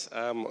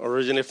I'm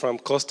originally from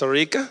Costa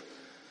Rica,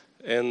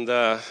 and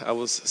I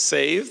was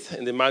saved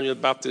in the Emmanuel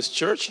Baptist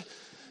Church.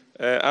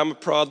 I'm a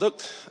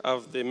product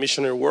of the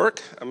missionary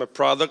work. I'm a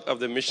product of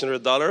the missionary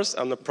dollars.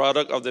 I'm a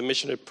product of the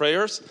missionary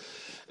prayers.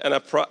 And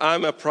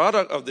I'm a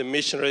product of the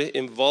missionary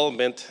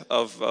involvement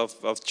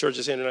of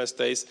churches in the United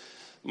States.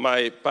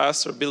 My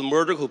pastor, Bill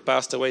Murdoch, who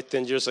passed away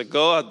 10 years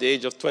ago, at the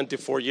age of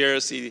 24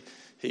 years,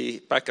 he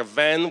packed a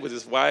van with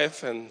his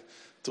wife and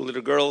two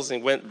little girls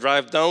and went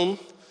drive down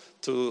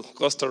to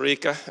Costa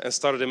Rica and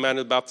started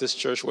Emmanuel Baptist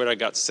Church, where I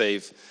got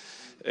saved.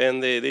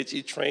 And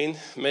he trained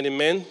many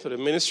men for the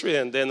ministry,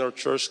 and then our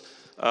church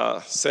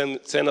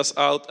sent us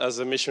out as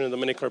a missionary in the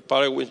Dominican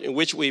Republic, in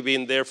which we've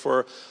been there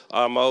for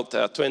about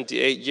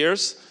 28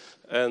 years.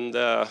 And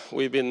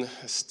we've been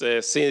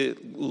seeing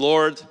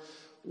Lord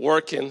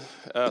working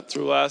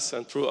through us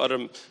and through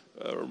other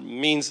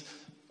means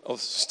of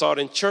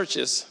starting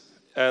churches.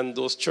 And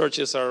those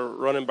churches are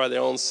running by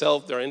their own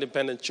self. They're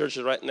independent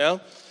churches right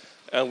now.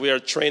 And we are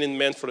training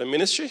men for the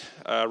ministry.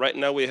 Right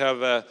now we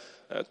have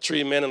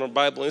 3 men in our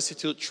Bible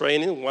Institute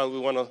training. One we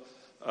want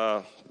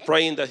to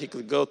praying that he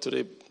could go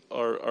to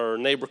our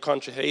neighbor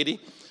country, Haiti,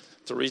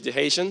 to reach the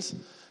Haitians.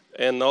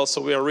 And also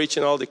we are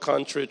reaching all the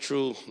country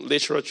through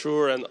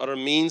literature and other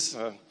means,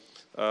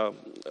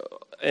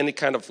 any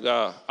kind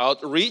of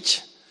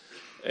outreach.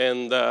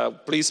 And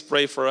please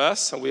pray for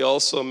us. And we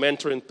also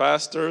mentoring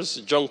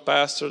pastors, young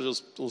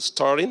pastors who's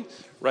starting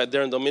right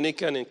there in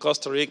Dominica and in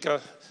Costa Rica,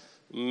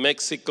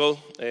 Mexico,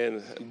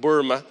 and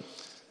Burma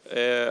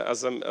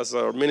as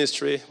our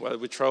ministry. Well,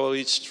 we travel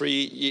each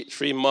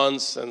 3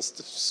 months and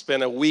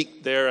spend a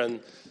week there and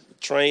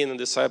train and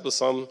disciple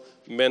some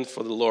men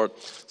for the Lord.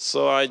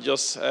 So I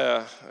just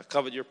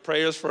covered your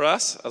prayers for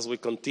us as we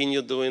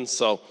continue doing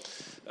so.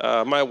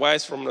 My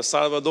wife's from El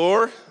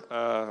Salvador.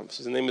 Her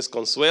name is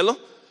Consuelo.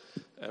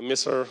 I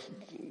miss her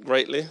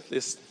greatly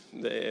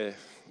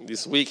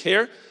this week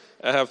here.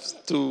 I have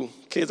 2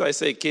 kids. I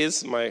say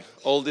kids. My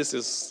oldest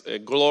is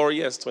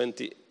Gloria, is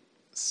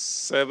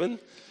 27,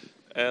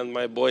 and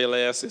my boy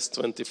Elias is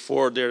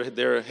 24.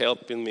 They're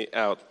helping me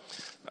out.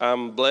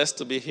 I'm blessed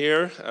to be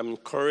here. I'm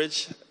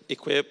encouraged,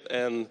 equipped,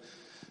 and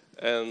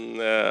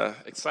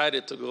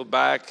excited to go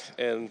back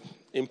and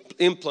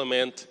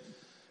implement,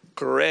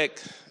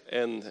 correct,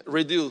 and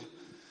redo,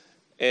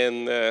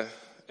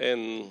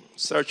 and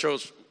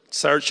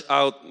search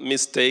out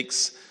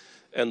mistakes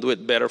and do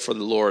it better for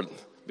the Lord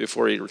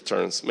before He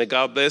returns. May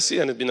God bless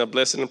you, and it's been a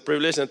blessing and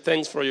privilege. And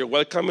thanks for your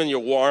welcoming, your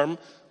warm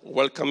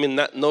welcoming,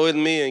 not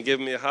knowing me and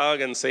giving me a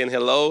hug and saying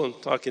hello and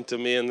talking to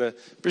me. And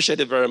appreciate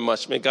it very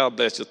much. May God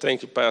bless you.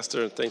 Thank you,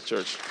 Pastor, and thank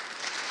church.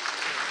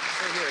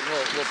 Stay here, and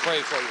we'll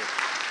pray for you.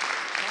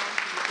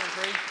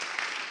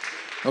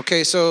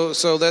 Okay, so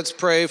let's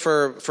pray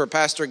for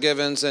Pastor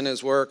Givens and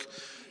his work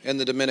in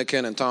the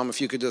Dominican. And Tom,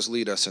 if you could just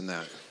lead us in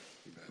that.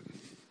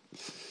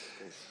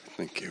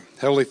 Thank you.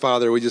 Heavenly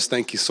Father, we just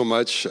thank you so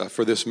much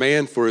for this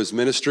man, for his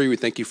ministry. We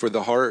thank you for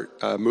the heart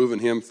moving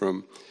him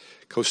from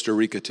Costa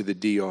Rica to the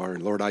DR.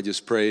 And Lord, I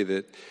just pray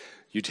that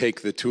you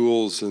take the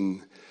tools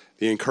and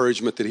the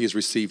encouragement that he's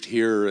received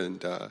here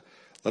and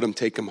let him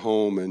take him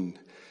home, and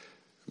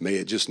may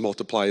it just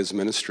multiply his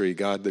ministry.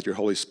 God, that your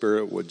Holy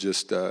Spirit would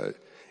just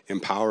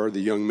empower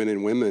the young men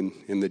and women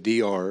in the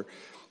DR,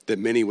 that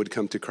many would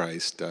come to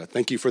Christ.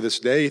 Thank you for this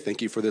day.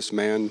 Thank you for this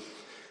man.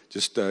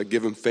 Just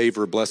give him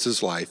favor, bless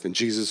his life. In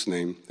Jesus'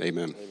 name,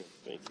 amen.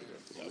 Thank you.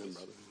 Amen,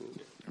 brother.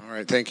 All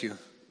right, thank you.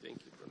 Thank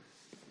you,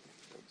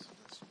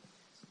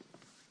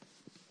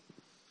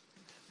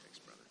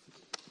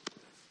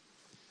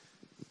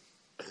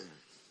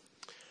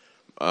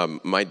 brother.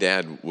 My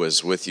dad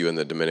was with you in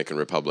the Dominican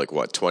Republic,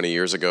 20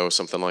 years ago,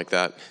 something like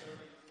that?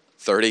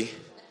 30?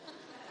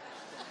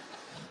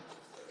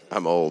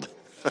 I'm old.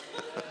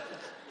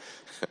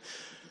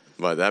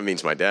 But that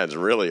means my dad's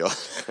really old.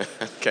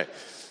 Okay.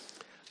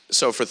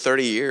 So for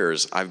 30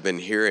 years, I've been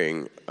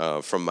hearing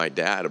from my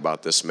dad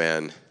about this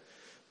man,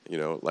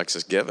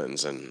 Lexus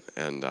Givens, and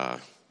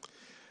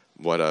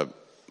what a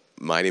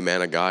mighty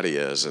man of God he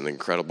is, and the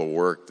incredible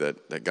work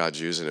that God's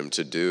using him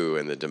to do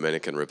in the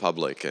Dominican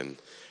Republic. And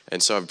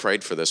so I've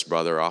prayed for this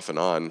brother off and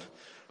on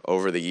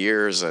over the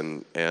years,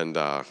 and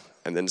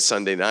then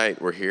Sunday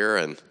night we're here,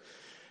 and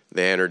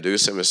they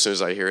introduce him. As soon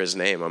as I hear his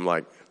name, I'm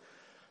like,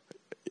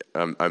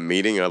 I'm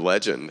meeting a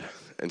legend.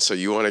 And so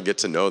you want to get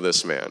to know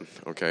this man,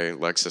 okay?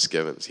 Lexus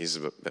Givens. He's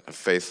a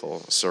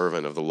faithful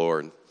servant of the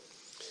Lord.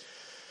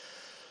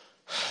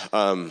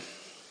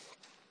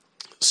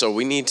 So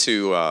we need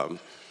to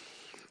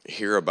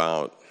hear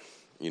about,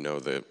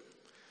 the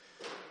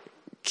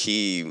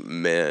key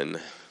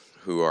men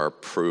who are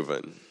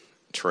proven,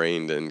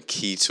 trained in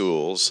key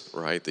tools,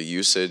 right? The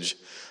usage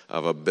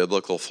of a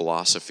biblical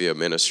philosophy of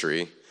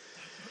ministry.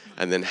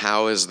 And then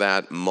how is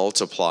that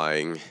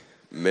multiplying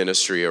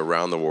ministry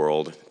around the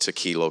world to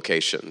key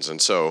locations?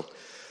 And so,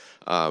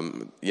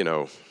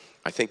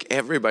 I think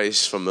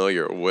everybody's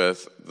familiar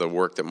with the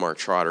work that Mark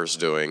Trotter's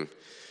doing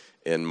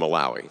in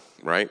Malawi,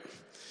 right?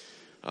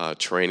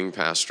 training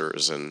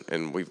pastors,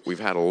 and we've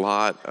had a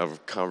lot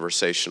of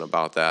conversation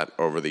about that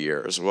over the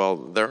years. Well,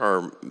 there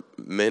are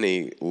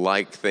many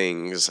like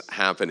things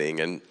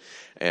happening,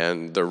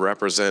 and they're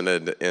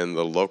represented in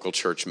the local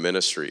church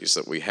ministries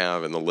that we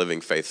have in the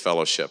Living Faith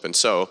Fellowship. And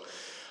so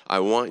I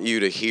want you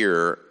to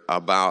hear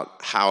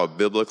about how a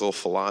biblical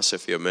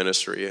philosophy of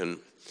ministry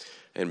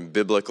and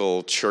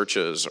biblical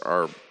churches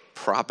are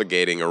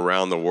propagating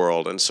around the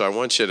world. And so I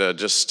want you to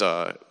just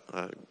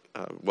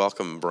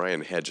welcome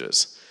Brian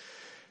Hedges.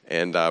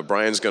 And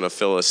Brian's going to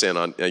fill us in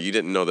on, you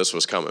didn't know this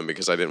was coming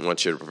because I didn't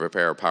want you to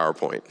prepare a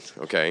PowerPoint,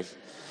 okay?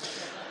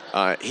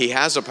 He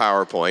has a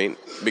PowerPoint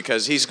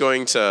because he's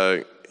going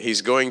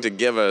to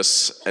give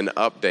us an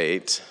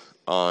update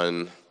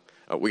on,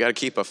 we got to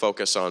keep a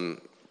focus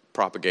on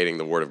propagating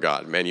the Word of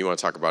God. Man, you want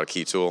to talk about a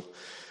key tool?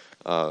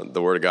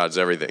 The Word of God's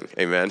everything,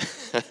 amen?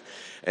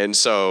 And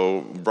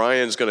so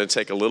Brian's going to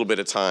take a little bit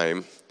of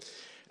time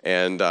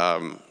and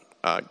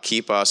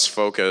keep us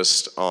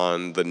focused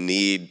on the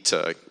need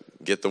to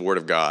get the Word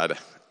of God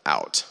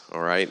out,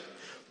 all right?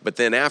 But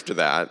then after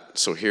that,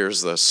 so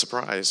here's the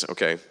surprise,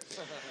 okay?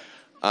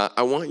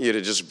 I want you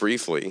to just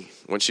briefly,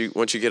 once you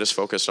get us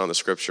focused on the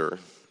Scripture,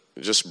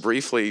 just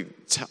briefly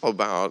tell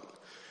about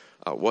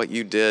what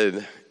you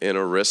did in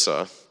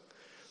Orissa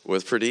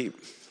with Pradeep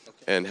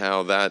and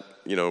how that,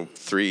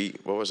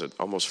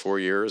 almost 4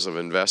 years of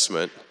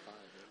investment.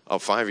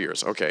 5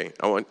 years, okay.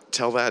 I want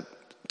tell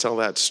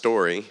that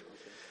story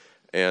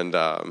and,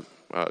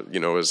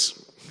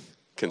 as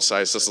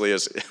concisely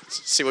as,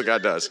 see what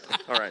God does.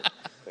 All right.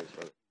 Thanks,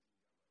 brother.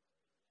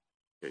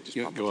 Okay, just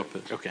you go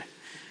up. Okay.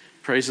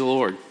 Praise the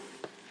Lord.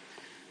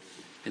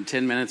 In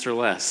 10 minutes or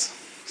less.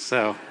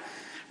 So,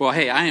 well,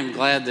 hey, I am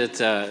glad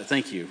that,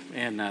 thank you.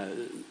 And,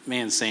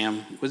 man,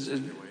 Sam,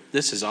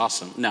 this is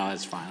awesome. No,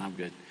 that's fine. I'm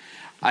good.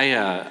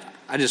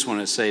 I just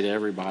want to say to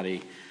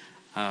everybody,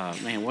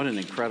 man, what an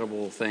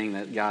incredible thing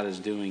that God is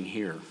doing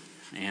here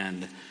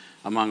and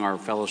among our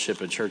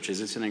fellowship of churches.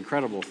 It's an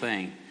incredible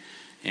thing.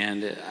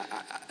 And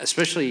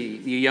especially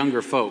you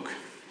younger folk,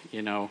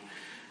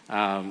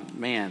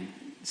 man,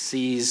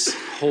 seize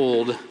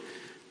hold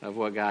of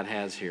what God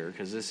has here,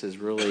 because this is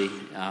really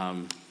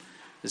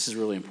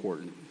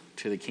important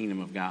to the kingdom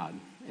of God.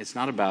 It's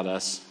not about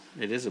us.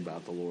 It is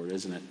about the Lord,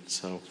 isn't it?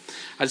 So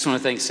I just want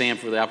to thank Sam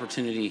for the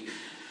opportunity,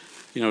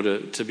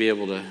 to be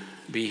able to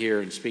be here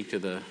and speak to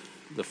the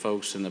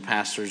folks and the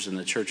pastors and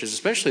the churches,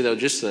 especially though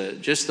just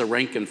the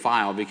rank and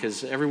file,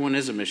 because everyone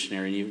is a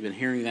missionary, and you've been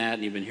hearing that,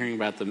 and you've been hearing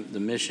about the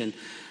mission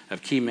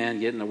of key men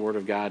getting the Word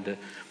of God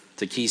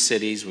to key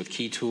cities with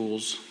key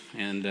tools,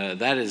 and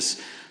that is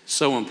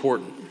so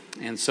important.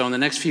 And so in the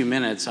next few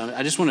minutes,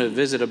 I just want to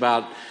visit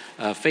about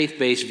a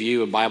faith-based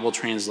view of Bible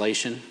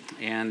translation.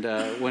 And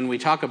when we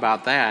talk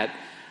about that,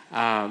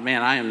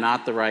 man, I am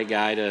not the right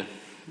guy to,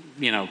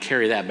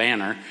 carry that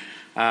banner.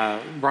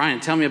 Brian,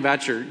 tell me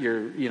about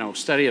your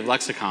study of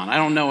lexicon. I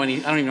don't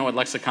even know what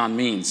lexicon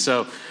means,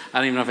 so I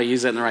don't even know if I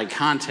use that in the right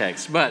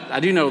context. But I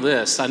do know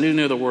this. I do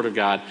know the Word of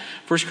God.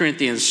 1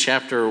 Corinthians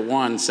chapter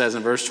 1 says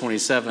in verse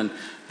 27,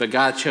 "But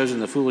God hath chosen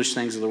the foolish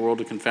things of the world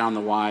to confound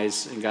the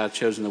wise, and God hath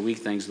chosen the weak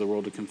things of the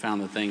world to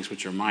confound the things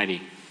which are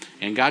mighty."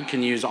 And God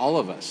can use all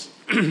of us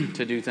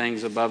to do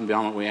things above and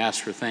beyond what we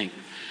ask or think.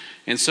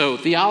 And so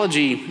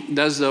theology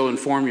does, though,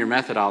 inform your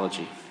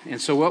methodology.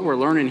 And so what we're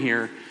learning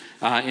here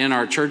in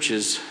our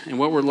churches, and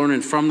what we're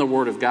learning from the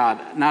Word of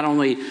God, not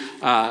only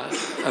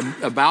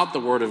about the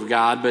Word of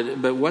God,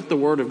 but what the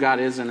Word of God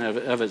is in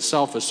of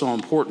itself is so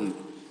important.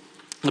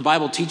 The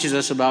Bible teaches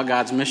us about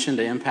God's mission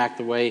to impact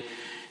the way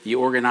you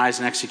organize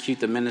and execute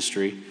the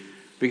ministry,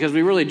 because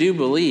we really do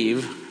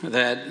believe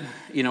that,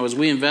 as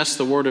we invest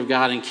the Word of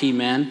God in key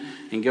men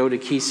and go to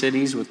key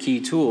cities with key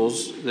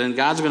tools, then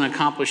God's going to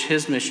accomplish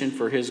His mission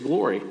for His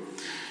glory.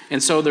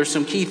 And so there's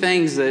some key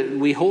things that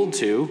we hold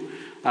to.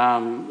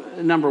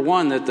 Number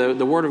one, that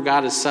the Word of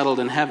God is settled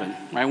in heaven.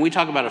 Right? When we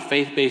talk about a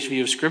faith-based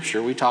view of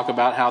Scripture, we talk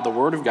about how the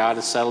Word of God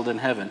is settled in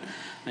heaven.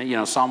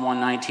 Psalm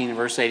 119,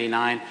 verse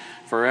 89,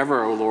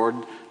 "Forever, O Lord,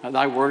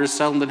 thy word is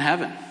settled in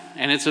heaven."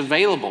 And it's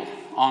available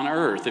on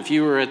earth. If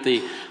you were at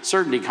the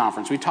Certainty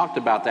Conference, we talked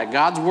about that.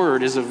 God's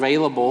Word is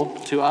available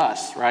to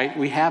us, right?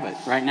 We have it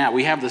right now.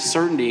 We have the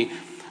certainty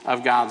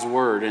of God's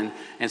Word.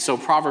 And so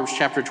Proverbs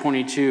chapter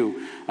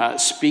 22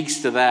 speaks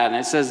to that. And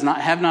it says,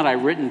 "Have not I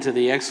written to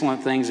thee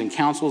excellent things and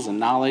counsels and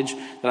knowledge,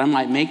 that I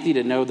might make thee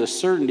to know the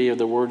certainty of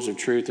the words of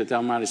truth, that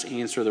thou mightest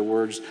answer the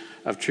words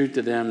of truth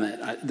to them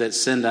that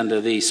send unto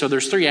thee." So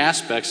there's three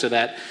aspects of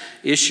that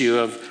issue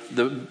of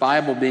the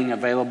Bible being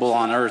available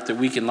on earth that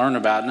we can learn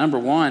about. Number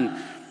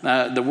one,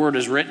 the Word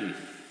is written,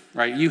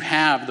 right? You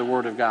have the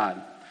Word of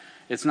God.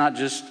 It's not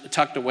just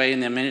tucked away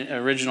in the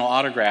original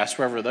autographs,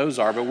 wherever those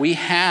are, but we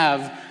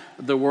have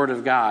the Word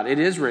of God. It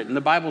is written.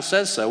 The Bible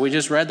says so. We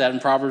just read that in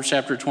Proverbs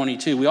chapter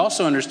 22. We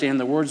also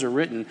understand the words are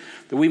written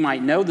that we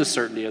might know the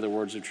certainty of the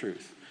words of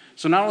truth.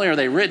 So not only are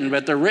they written,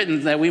 but they're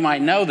written that we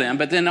might know them.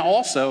 But then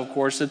also, of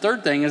course, the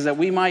third thing is that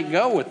we might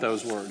go with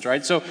those words,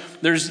 right? So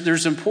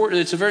there's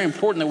important. It's very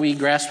important that we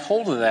grasp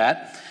hold of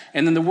that.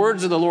 And then the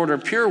words of the Lord are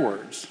pure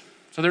words.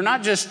 So they're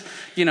not just,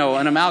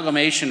 an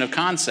amalgamation of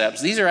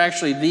concepts. These are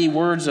actually the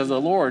words of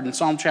the Lord. And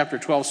Psalm chapter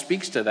 12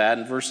 speaks to that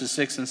in verses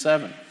 6 and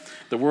 7.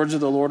 The words of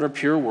the Lord are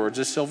pure words,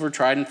 a silver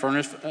tried in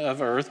furnace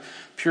of earth,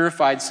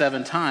 purified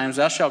 7 times.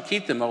 Thou shalt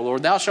keep them, O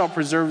Lord. Thou shalt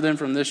preserve them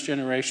from this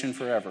generation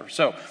forever.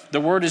 So the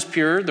word is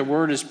pure, the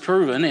word is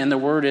proven, and the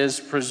word is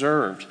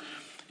preserved.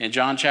 In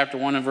John chapter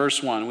 1 and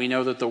verse 1, we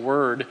know that the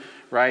word,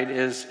 right,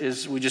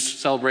 is we just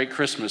celebrate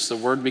Christmas. The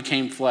word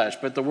became flesh,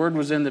 but the word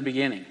was in the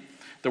beginning.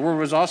 The word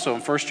was also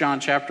in 1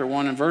 John chapter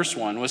 1 and verse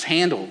 1 was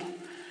handled,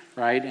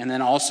 right? And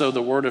then also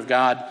the word of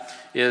God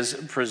is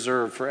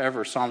preserved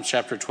forever. Psalm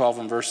chapter 12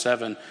 and verse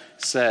 7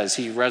 says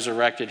he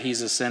resurrected,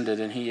 he's ascended,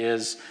 and he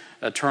is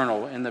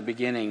eternal in the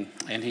beginning,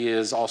 and he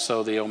is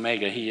also the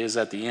Omega. He is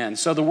at the end.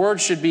 So the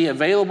word should be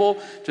available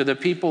to the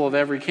people of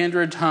every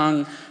kindred,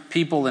 tongue,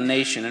 people, and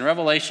nation. And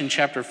Revelation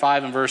chapter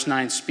 5 and verse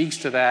 9 speaks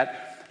to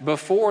that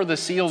before the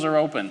seals are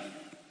open.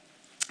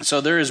 So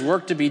there is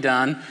work to be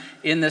done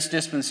in this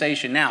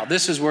dispensation. Now,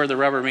 this is where the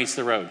rubber meets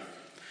the road,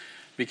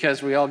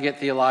 because we all get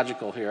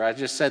theological here. I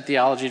just said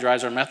theology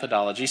drives our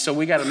methodology, so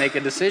we got to make a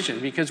decision,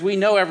 because we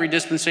know every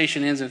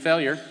dispensation ends in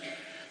failure.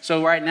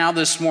 So right now,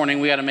 this morning,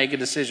 we got to make a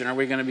decision. Are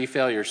we going to be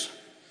failures?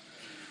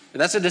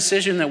 That's a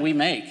decision that we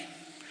make.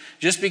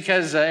 Just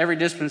because every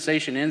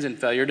dispensation ends in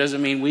failure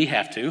doesn't mean we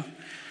have to,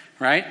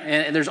 right?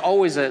 And there's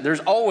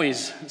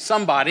always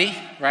somebody,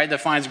 right,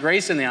 that finds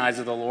grace in the eyes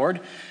of the Lord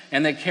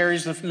and that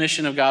carries the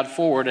mission of God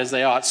forward as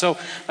they ought. So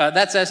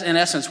that's in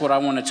essence what I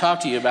want to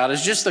talk to you about,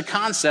 is just the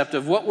concept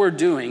of what we're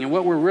doing and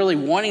what we're really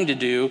wanting to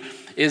do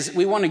is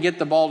we want to get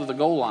the ball to the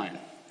goal line,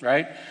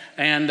 right?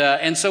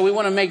 And so we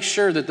want to make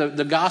sure that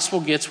the gospel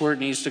gets where it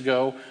needs to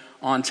go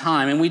on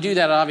time. And we do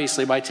that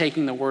obviously by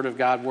taking the word of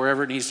God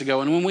wherever it needs to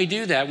go. And when we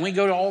do that, when we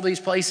go to all these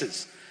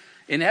places,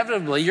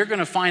 inevitably you're going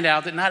to find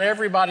out that not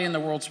everybody in the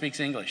world speaks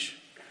English.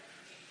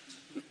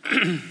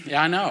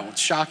 Yeah, I know,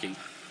 it's shocking.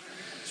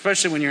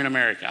 Especially when you're in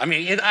America. I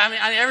mean,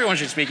 everyone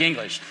should speak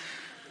English.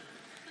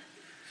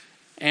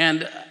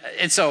 And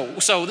so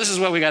this is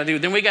what we got to do.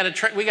 Then we got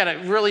to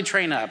really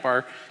train up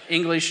our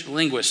English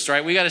linguists,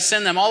 right? We got to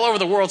send them all over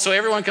the world so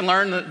everyone can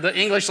learn the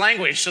English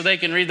language so they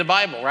can read the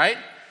Bible, right?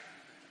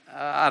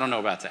 I don't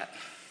know about that.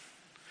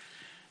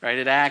 Right,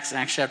 at Acts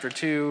chapter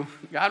 2,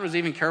 God was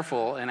even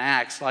careful in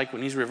Acts, like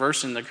when he's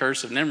reversing the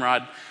curse of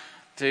Nimrod,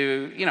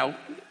 to,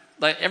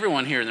 let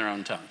everyone hear in their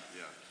own tongue.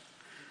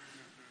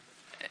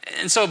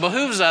 And so it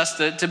behooves us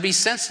to be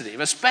sensitive,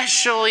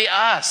 especially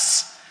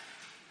us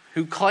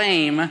who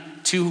claim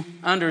to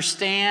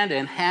understand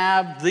and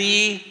have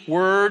the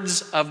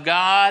words of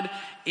God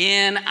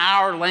in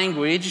our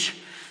language,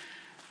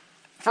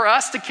 for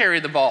us to carry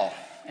the ball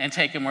and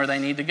take them where they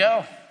need to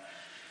go.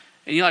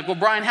 And you're like, well,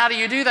 Brian, how do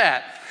you do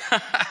that?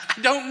 I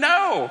don't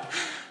know.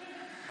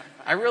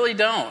 I really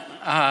don't.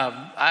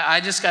 I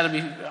just got to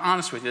be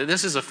honest with you.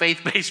 This is a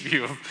faith-based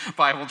view of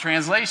Bible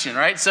translation,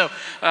 right? So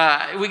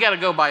we got to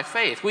go by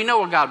faith. We know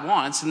what God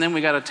wants, and then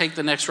we got to take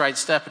the next right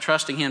step of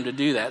trusting him to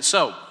do that.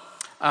 So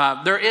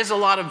there is a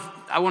lot of,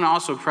 I want to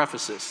also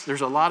preface this.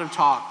 There's a lot of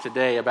talk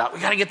today about we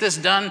got to get this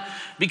done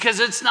because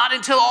it's not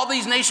until all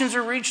these nations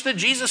are reached that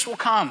Jesus will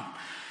come.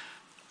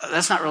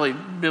 That's not really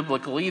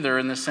biblical either,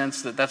 in the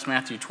sense that that's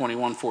Matthew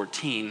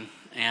 21:14,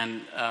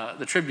 and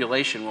the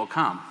tribulation will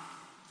come.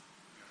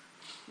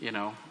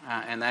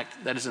 And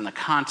that is in the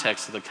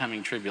context of the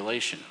coming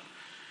tribulation.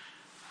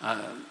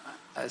 Did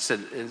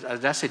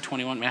I say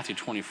 21? Matthew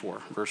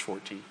 24, verse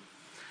 14.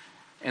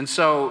 And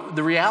so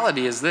the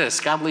reality is this.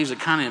 God leaves it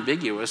kind of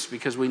ambiguous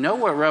because we know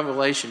what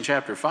Revelation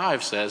chapter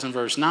 5 says in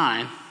verse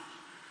 9,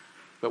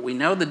 but we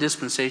know the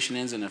dispensation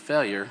ends in a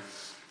failure.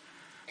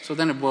 So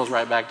then it boils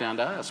right back down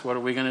to us. What are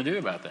we going to do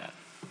about that?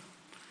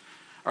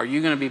 Are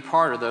you going to be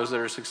part of those that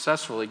are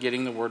successfully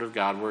getting the word of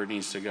God where it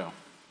needs to go?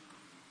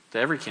 To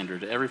every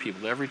kindred, to every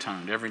people, to every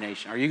tongue, to every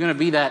nation. Are you going to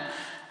be that?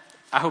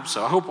 I hope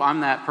so. I hope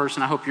I'm that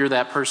person. I hope you're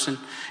that person.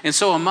 And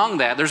so among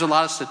that, there's a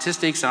lot of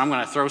statistics, and I'm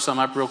going to throw some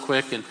up real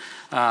quick. And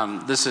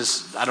this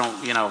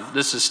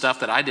is stuff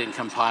that I didn't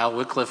compile.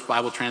 Wycliffe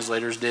Bible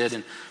translators did.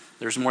 And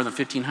there's more than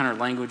 1,500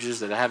 languages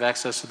that have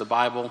access to the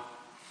Bible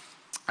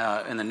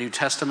in the New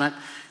Testament.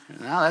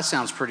 Now that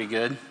sounds pretty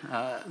good.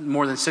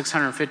 More than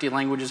 650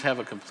 languages have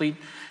a complete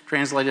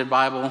translated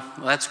Bible.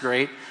 Well, that's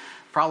great.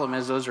 Problem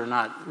is those are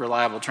not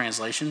reliable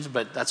translations,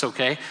 but that's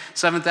okay.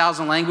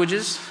 7,000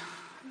 languages,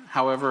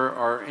 however,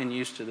 are in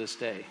use to this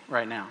day,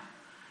 right now.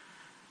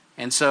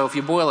 And so if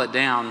you boil it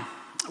down,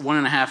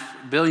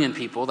 1.5 billion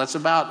people, that's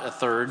about a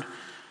third,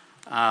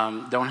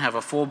 don't have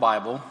a full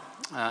Bible,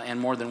 and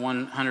more than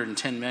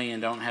 110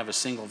 million don't have a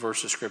single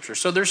verse of Scripture.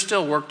 So there's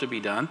still work to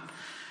be done.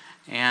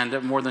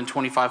 And more than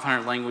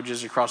 2,500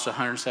 languages across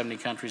 170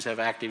 countries have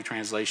active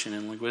translation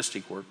and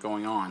linguistic work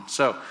going on.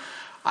 So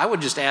I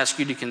would just ask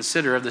you to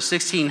consider, of the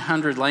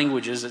 1,600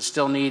 languages that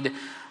still need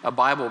a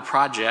Bible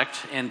project,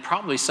 and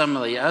probably some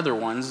of the other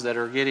ones that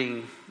are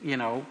getting,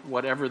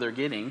 whatever they're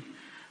getting,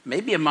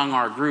 maybe among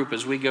our group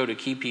as we go to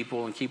key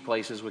people and key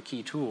places with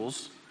key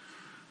tools,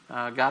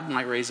 God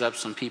might raise up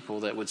some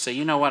people that would say,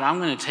 you know what, I'm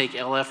going to take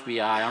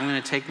LFBI, I'm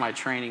going to take my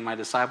training, my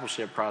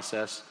discipleship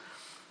process,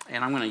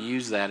 And I'm going to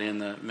use that in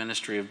the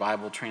ministry of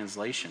Bible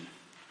translation.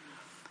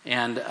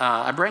 And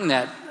I bring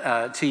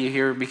that to you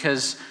here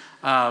because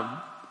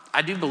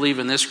I do believe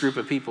in this group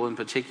of people in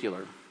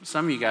particular.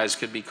 Some of you guys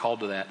could be called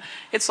to that.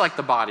 It's like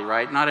the body,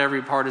 right? Not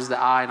every part is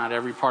the eye, not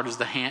every part is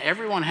the hand.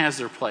 Everyone has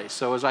their place.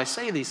 So as I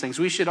say these things,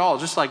 we should all,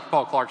 just like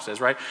Paul Clark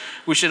says, right?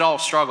 We should all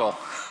struggle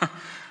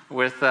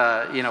with,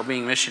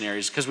 being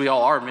missionaries, because we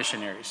all are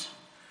missionaries.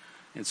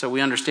 And so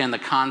we understand the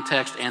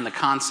context and the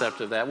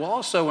concept of that. Well,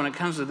 also, when it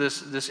comes to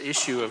this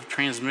issue of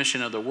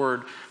transmission of the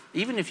word,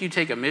 even if you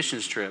take a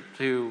missions trip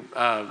to,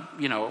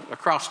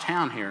 across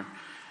town here,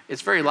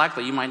 it's very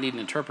likely you might need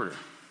an interpreter.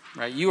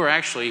 Right? You are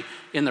actually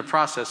in the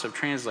process of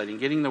translating,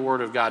 getting the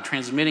word of God,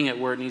 transmitting it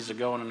where it needs to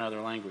go in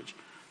another language.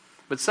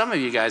 But some of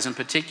you guys in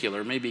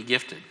particular may be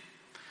gifted.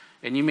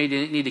 And you may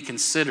need to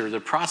consider the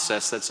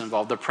process that's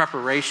involved, the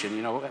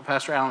preparation.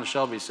 Pastor Alan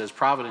Shelby says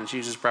providence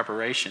uses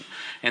preparation.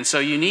 And so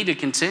you need to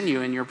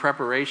continue in your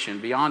preparation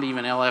beyond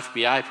even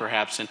LFBI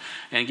perhaps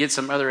and get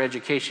some other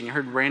education. You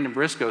heard Brandon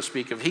Briscoe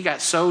speak of, he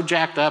got so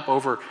jacked up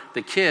over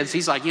the kids.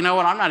 He's like, you know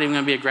what, I'm not even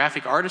going to be a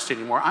graphic artist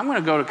anymore. I'm going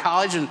to go to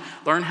college and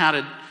learn how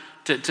to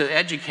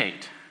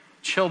educate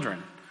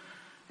children.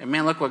 And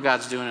man, look what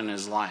God's doing in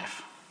his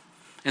life.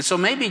 And so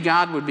maybe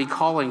God would be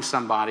calling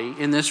somebody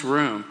in this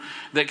room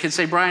that could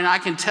say, Brian, I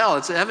can tell,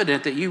 it's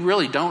evident that you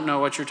really don't know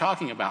what you're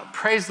talking about.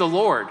 Praise the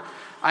Lord.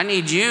 I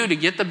need you to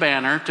get the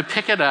banner, to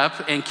pick it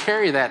up and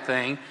carry that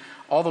thing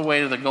all the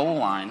way to the goal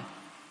line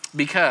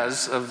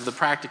because of the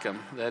practicum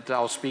that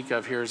I'll speak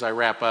of here as I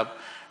wrap up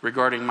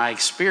regarding my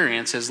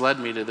experience has led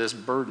me to this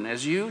burden.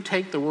 As you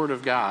take the word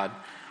of God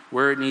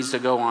where it needs to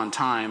go on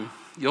time,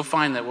 you'll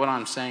find that what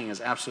I'm saying is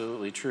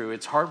absolutely true.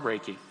 It's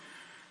heartbreaking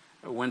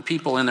when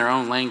people in their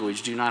own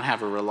language do not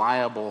have a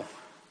reliable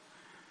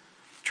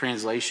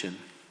translation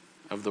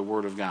of the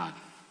Word of God.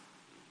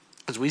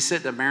 As we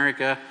sit in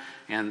America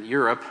and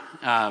Europe,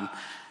 and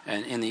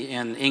in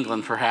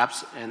England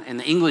perhaps, and in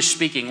the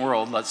English-speaking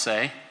world, let's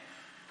say,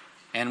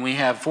 and we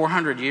have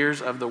 400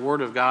 years of the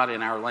Word of God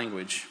in our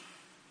language,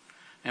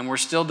 and we're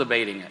still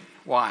debating it.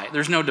 Why?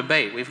 There's no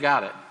debate. We've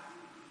got it.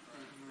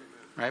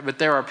 Right? But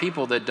there are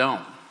people that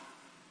don't.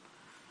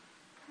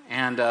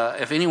 And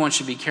if anyone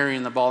should be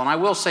carrying the ball, and I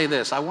will say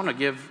this, I want to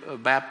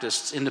give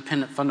Baptists,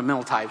 independent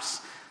fundamental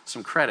types,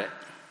 some credit.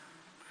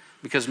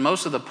 Because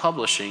most of the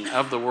publishing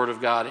of the Word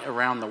of God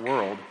around the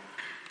world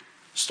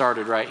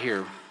started right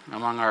here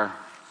among our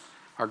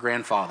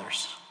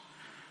grandfathers.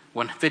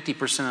 When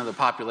 50% of the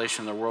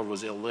population of the world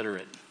was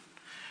illiterate.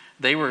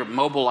 They were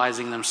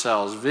mobilizing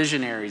themselves,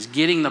 visionaries,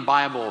 getting the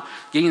Bible,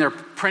 getting their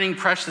printing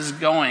presses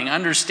going,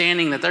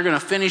 understanding that they're going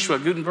to finish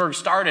what Gutenberg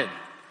started.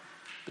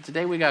 But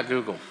today we got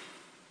Google.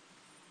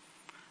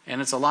 And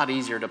it's a lot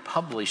easier to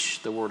publish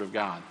the Word of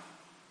God.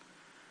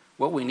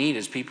 What we need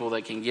is people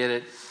that can get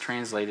it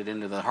translated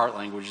into the heart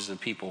languages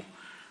of people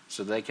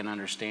so they can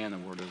understand the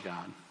Word of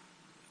God.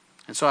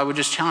 And so I would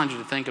just challenge you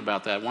to think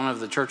about that. One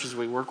of the churches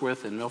we work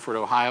with in Milford,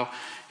 Ohio,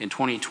 in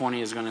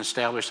 2020 is going to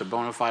establish a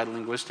bona fide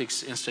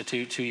linguistics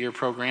institute 2-year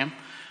program.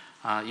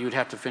 You would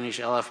have to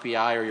finish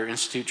LFBI or your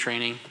institute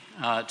training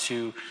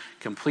to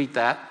complete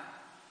that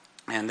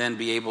and then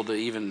be able to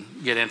even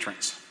get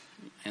entrance.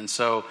 And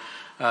so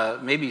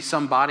maybe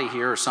somebody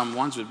here or some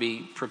ones would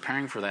be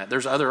preparing for that.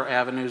 There's other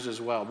avenues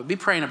as well, but be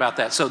praying about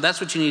that. So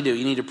that's what you need to do.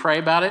 You need to pray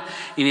about it.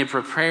 You need to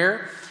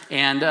prepare,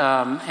 and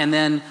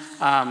then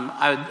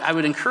I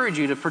would encourage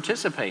you to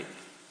participate.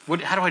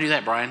 How do I do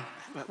that, Brian?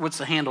 What's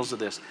the handles of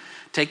this?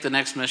 Take the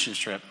next missions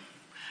trip.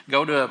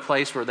 Go to a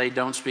place where they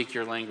don't speak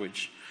your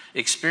language.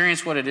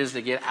 Experience what it is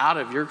to get out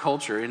of your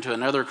culture into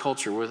another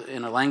culture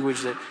in a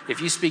language that,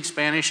 if you speak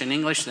Spanish and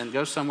English, then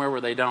go somewhere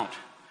where they don't.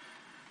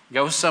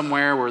 Go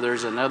somewhere where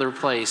there's another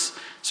place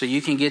so you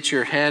can get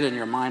your head and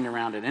your mind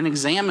around it and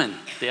examine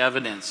the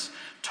evidence.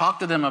 Talk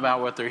to them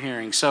about what they're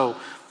hearing. So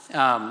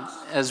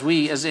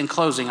as in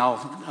closing,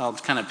 I'll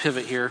kind of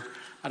pivot here.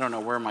 I don't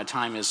know where my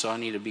time is, so I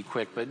need to be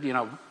quick. But,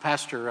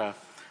 Pastor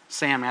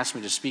Sam asked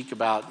me to speak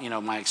about,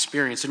 my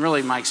experience. And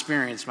really my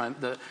experience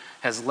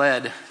has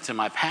led to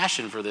my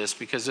passion for this,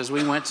 because as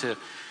we went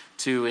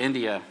to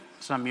India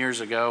some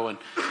years ago and,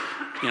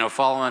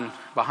 following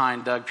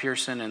behind Doug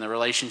Pearson and the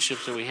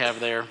relationships that we have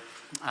there,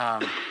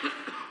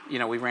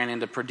 we ran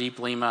into Pradeep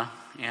Lima,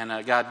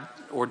 and God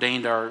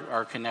ordained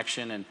our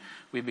connection, and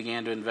we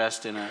began to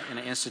invest in an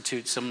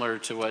institute similar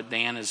to what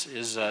Dan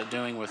is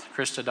doing with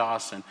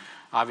Christodos. And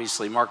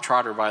obviously Mark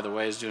Trotter, by the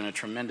way, is doing a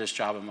tremendous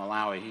job in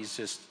Malawi.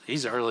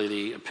 He's really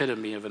the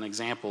epitome of an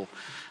example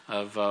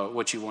of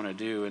what you want to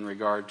do in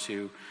regard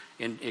to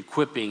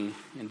equipping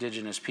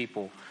indigenous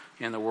people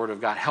in the Word of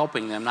God,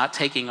 helping them, not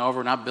taking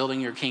over, not building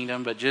your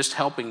kingdom, but just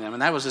helping them.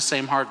 And that was the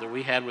same heart that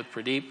we had with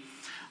Pradeep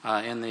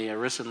in the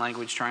Arisan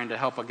language, trying to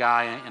help a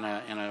guy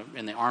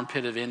in the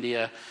armpit of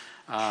India,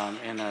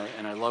 in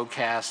a low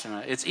caste.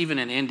 And it's even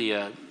in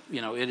India,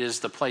 it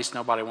is the place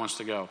nobody wants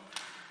to go.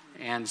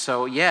 And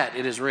so, yet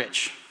it is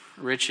rich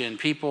in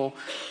people,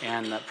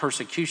 and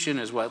persecution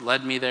is what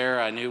led me there.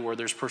 I knew where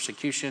there's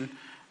persecution,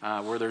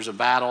 Where there's a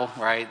battle,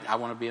 right? I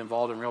want to be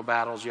involved in real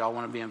battles. Y'all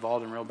want to be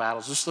involved in real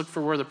battles. Just look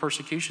for where the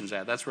persecution's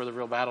at. That's where the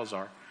real battles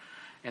are.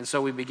 And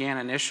so we began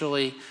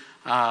initially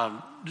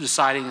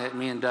deciding that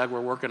me and Doug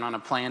were working on a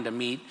plan to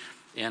meet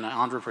in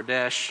Andhra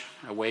Pradesh,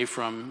 away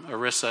from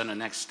Orissa in the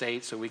next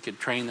state, so we could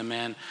train the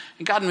men.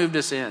 And God moved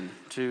us in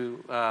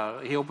to,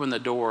 he opened the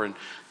door and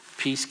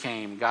peace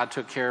came. God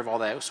took care of all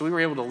that. So we were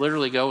able to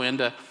literally go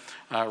into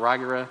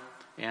Raigara,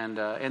 and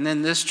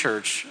then this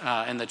church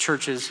and the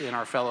churches in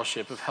our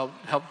fellowship have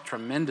helped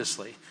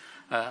tremendously,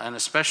 and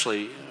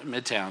especially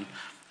Midtown,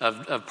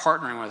 of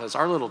partnering with us.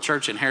 Our little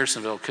church in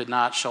Harrisonville could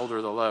not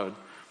shoulder the load.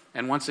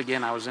 And once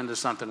again, I was into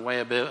something way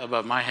a bit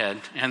above my head.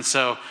 And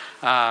so,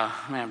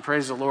 man,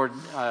 praise the Lord,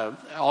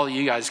 all of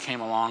you guys came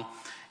along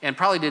and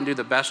probably didn't do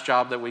the best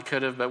job that we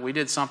could have, but we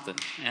did something.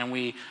 And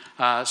we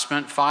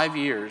spent 5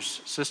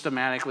 years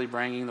systematically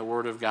bringing the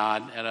Word of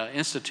God at an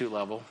institute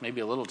level, maybe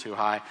a little too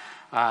high,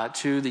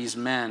 to these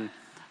men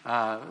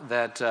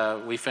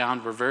that we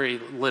found were very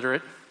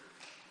literate,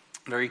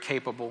 very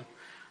capable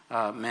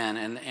men,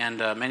 and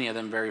many of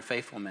them very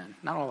faithful men.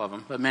 Not all of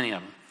them, but many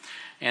of them.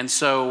 And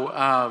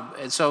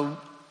so,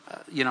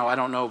 you know, I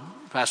don't know,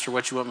 Pastor,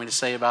 what you want me to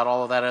say about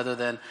all of that other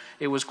than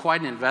it was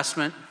quite an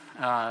investment.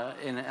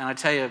 And I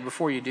tell you,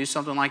 before you do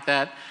something like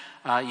that,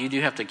 you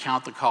do have to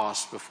count the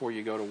cost before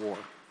you go to war.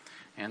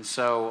 And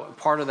so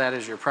part of that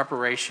is your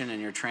preparation and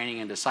your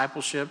training and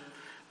discipleship,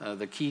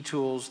 the key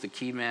tools, the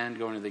key men,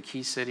 going to the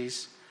key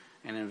cities,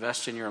 and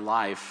invest in your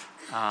life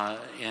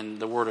in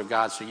the Word of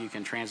God so you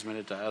can transmit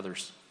it to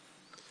others.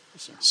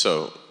 Yes, sir.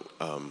 So,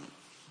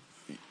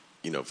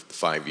 you know,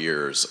 5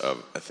 years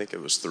of, I think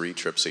it was 3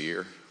 trips a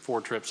year?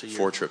 4 trips a year.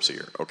 4 trips a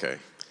year, okay.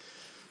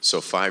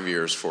 So 5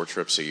 years, 4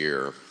 trips a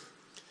year.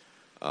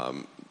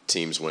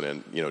 Teams went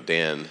in, you know,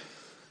 Dan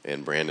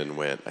and Brandon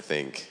went, I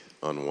think,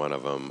 on one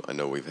of them. I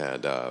know we've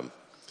had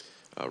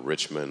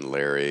Richmond,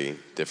 Larry,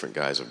 different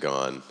guys have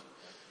gone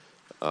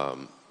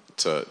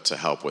to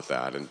help with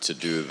that and to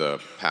do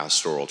the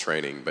pastoral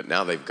training. But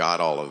now they've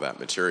got all of that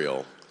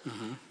material.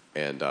 Mm-hmm.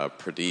 And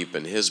Pradeep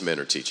and his men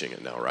are teaching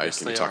it now, right? Yes,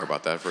 Can you talk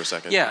about that for a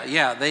second?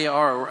 Yeah, they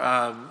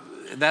are.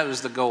 That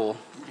was the goal.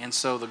 And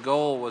so the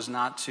goal was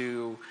not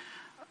to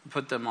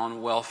put them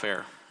on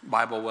welfare,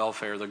 Bible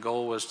welfare. The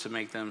goal was to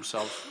make them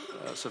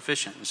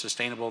self-sufficient and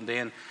sustainable.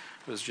 Dan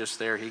was just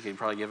there. He could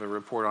probably give a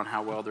report on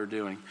how well they're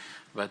doing.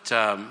 But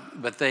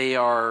they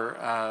are,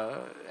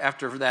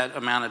 after that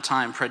amount of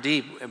time,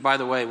 Pradeep, by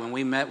the way, when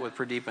we met with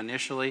Pradeep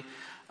initially,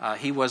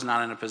 he was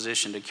not in a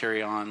position to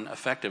carry on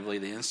effectively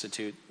the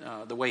Institute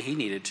the way he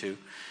needed to.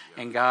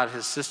 And God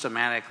has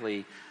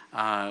systematically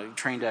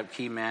trained up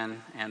key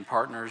men and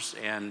partners,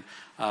 and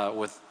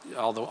with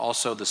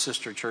also the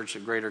sister church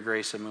of Greater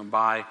Grace in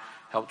Mumbai,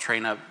 helped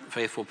train up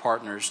faithful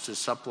partners to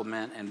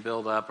supplement and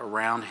build up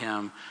around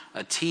him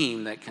a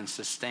team that can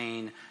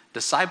sustain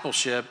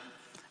discipleship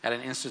at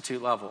an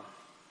institute level.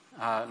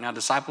 Now,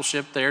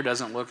 discipleship there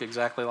doesn't look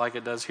exactly like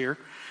it does here.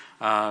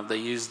 They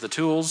use the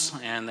tools,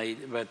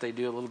 but they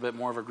do a little bit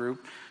more of a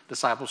group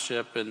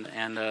discipleship, and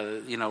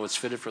you know, it's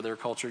fitted for their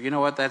culture. You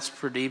know what? That's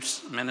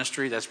Pradeep's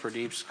ministry. That's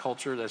Pradeep's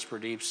culture. That's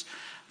Pradeep's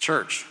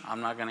church.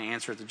 I'm not going to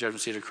answer at the judgment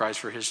seat of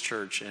Christ for his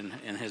church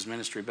and his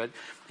ministry, but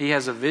he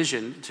has a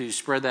vision to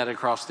spread that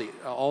across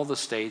all the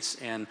states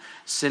and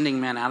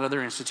sending men out of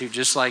their institute,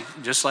 just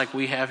like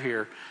we have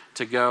here,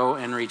 to go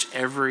and reach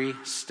every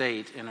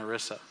state in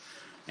Orissa.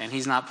 And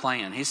he's not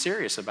playing. He's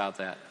serious about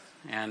that.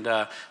 And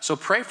so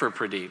pray for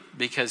Pradeep,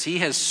 because he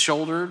has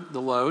shouldered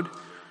the load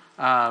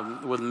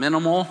with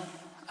minimal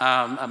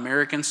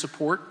American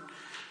support.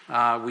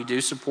 We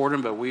do support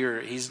him, but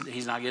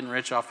he's not getting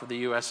rich off of the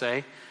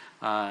USA,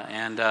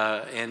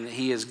 and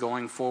he is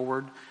going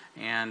forward.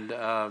 And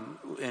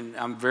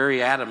I'm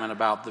very adamant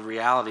about the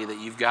reality that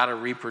you've got to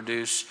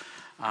reproduce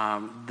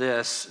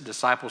this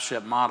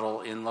discipleship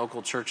model in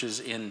local churches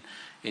in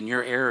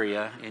your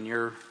area, in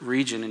your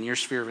region, in your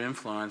sphere of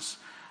influence.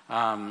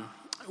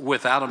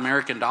 Without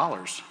American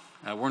dollars.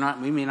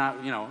 We may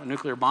not, you know, a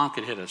nuclear bomb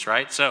could hit us,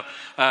 right? So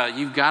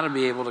you've got to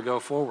be able to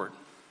go forward.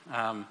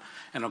 And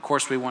of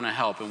course we want to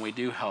help, and we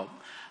do help.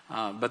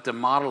 But the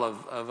model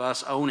of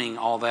us owning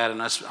all that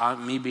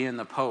and me being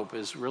the Pope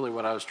is really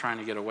what I was trying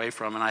to get away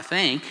from. And I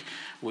think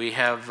we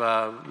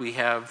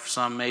have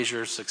some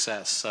measure of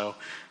success.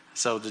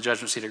 So the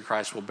judgment seat of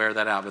Christ will bear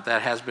that out. But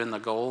that has been the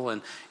goal,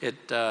 and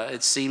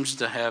it seems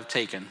to have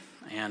taken.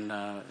 And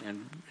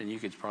you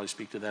could probably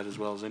speak to that as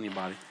well as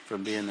anybody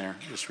from being there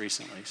just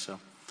recently. So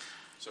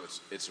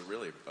it's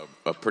really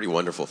a pretty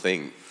wonderful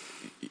thing.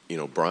 You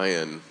know,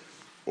 Brian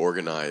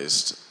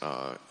organized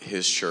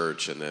his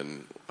church, and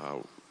then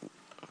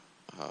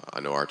I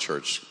know our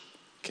church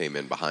came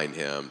in behind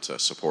him to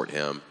support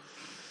him,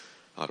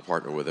 to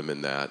partner with him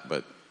in that.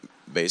 But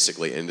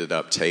basically ended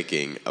up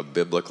taking a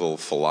biblical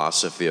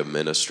philosophy of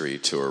ministry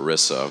to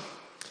Orissa,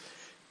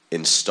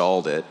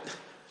 installed it,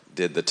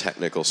 did the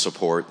technical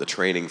support, the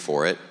training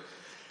for it,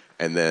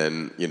 and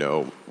then, you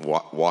know,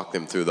 walk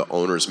them through the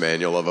owner's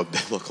manual of a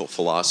biblical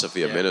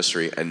philosophy of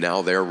ministry, and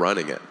now they're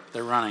running it.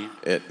 They're running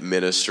it.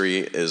 Ministry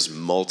is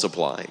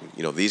multiplying.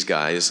 You know, these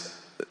guys,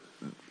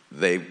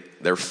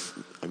 they're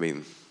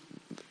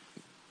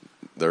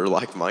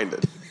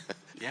like-minded.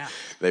 Yeah.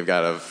 They've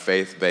got a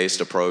faith-based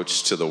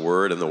approach to the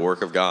Word and the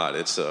work of God.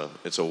 It's a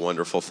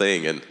wonderful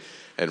thing,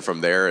 and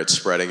from there it's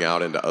spreading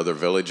out into other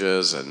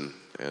villages, and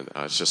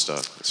it's just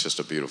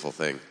a beautiful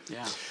thing.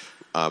 Yeah.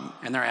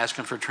 And they're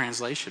asking for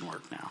translation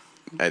work now.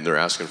 And they're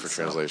asking for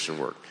translation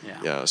work.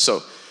 Yeah.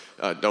 So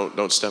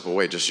don't step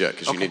away just yet,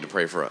 because you need to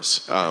pray for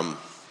us.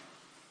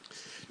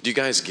 Do you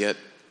guys get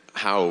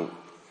how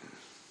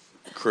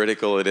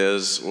critical it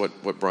is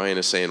what Brian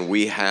is saying?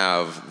 We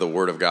have the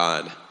Word of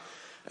God,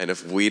 and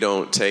if we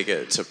don't take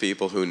it to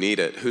people who need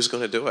it, who's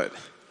going to do it?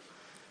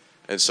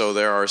 And so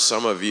there are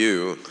some of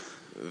you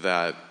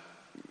that,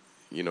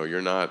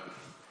 you're not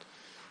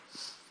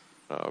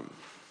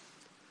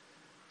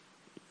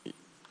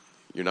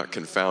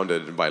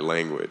confounded by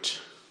language,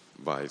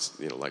 by,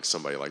 like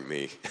somebody like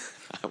me.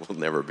 I will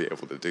never be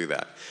able to do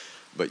that.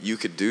 But you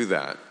could do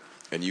that,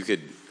 and you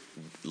could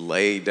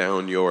lay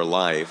down your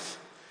life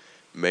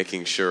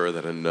making sure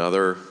that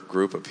another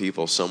group of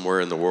people somewhere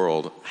in the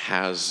world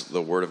has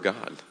the Word of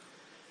God.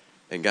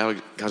 And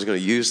God's going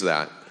to use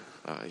that.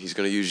 He's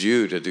going to use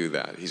you to do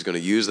that. He's going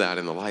to use that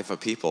in the life of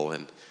people,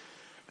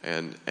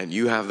 and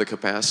you have the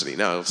capacity.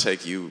 Now, it'll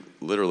take you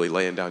literally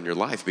laying down your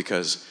life,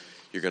 because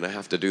you're going to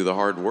have to do the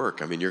hard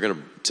work. I mean, you're going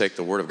to take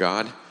the Word of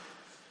God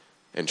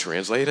and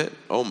translate it.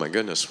 Oh my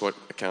goodness, what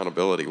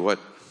accountability, what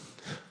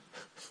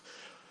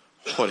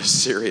a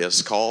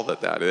serious call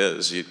that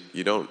is.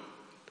 You don't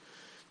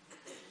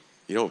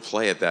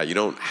play at that. You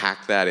don't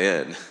hack that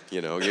in.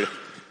 You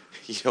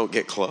don't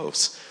get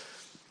close.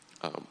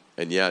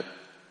 And yet,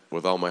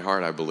 with all my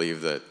heart, I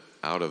believe that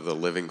out of the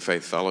Living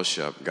Faith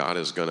Fellowship, God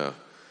is going to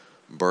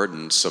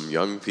burden some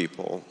young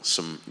people,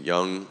 some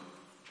young,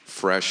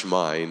 fresh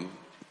mind,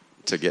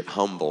 to get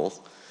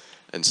humble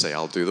and say,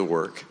 I'll do the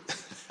work.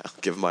 I'll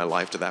give my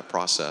life to that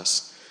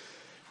process.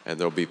 And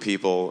there'll be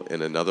people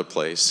in another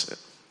place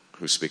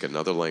who speak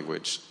another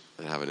language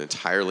and have an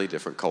entirely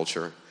different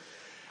culture,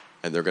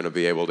 and they're going to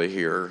be able to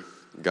hear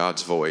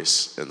God's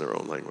voice in their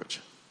own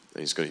language. And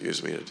He's going to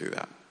use me to do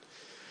that.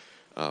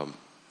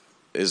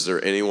 Is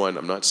there anyone,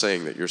 I'm not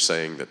saying that you're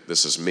saying that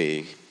this is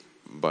me,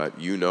 but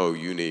you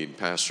need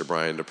Pastor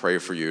Brian to pray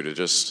for you to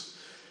just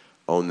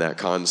own that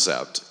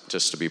concept,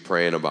 just to be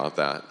praying about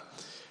that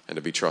and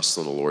to be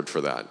trusting the Lord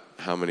for that.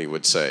 How many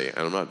would say,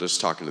 and I'm not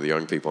just talking to the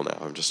young people now,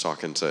 I'm just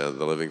talking to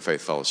the Living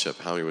Faith Fellowship,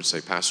 how many would say,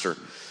 Pastor,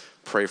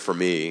 pray for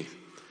me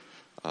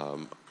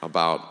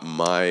about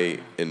my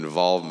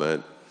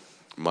involvement,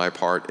 my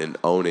part in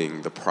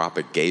owning the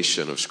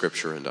propagation of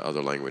Scripture into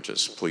other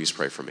languages? Please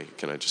pray for me.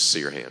 Can I just see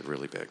your hand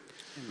really big?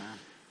 Amen.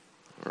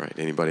 All right,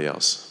 anybody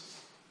else?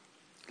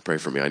 Pray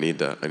for me. I need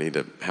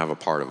to have a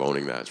part of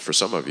owning that. For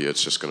some of you,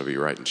 it's just going to be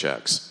writing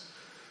checks.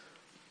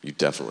 You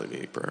definitely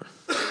need prayer.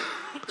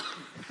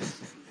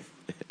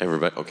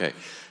 Everybody, okay.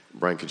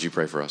 Brian, could you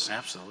pray for us?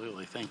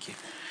 Absolutely. Thank you.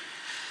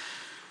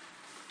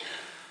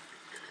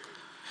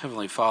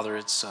 Heavenly Father,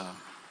 it's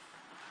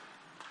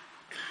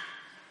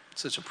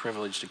such a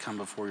privilege to come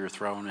before your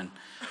throne and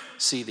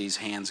see these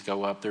hands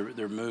go up.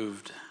 They're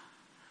moved.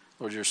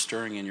 Lord, you're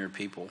stirring in your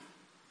people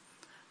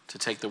to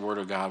take the Word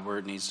of God where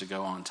it needs to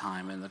go on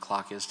time, and the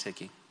clock is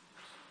ticking.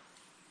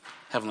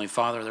 Heavenly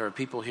Father, there are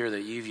people here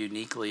that you've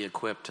uniquely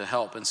equipped to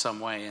help in some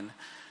way,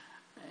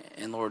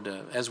 and Lord,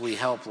 as we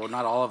help, Lord,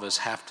 not all of us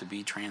have to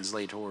be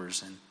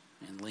translators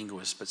and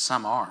linguists, but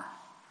some are.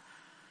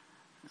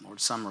 And Lord,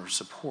 some are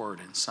support,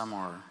 and some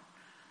are,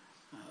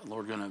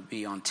 Lord, going to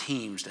be on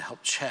teams to help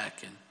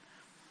check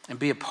and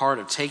be a part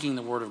of taking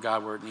the Word of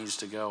God where it needs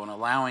to go, and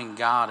allowing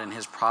God in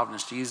His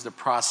providence to use the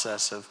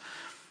process of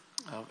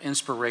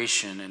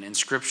inspiration and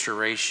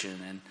inscripturation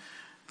and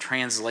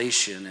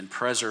translation and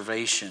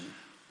preservation.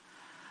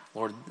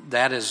 Lord,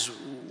 that is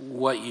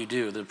what you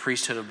do. The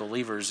priesthood of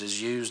believers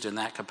is used in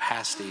that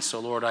capacity.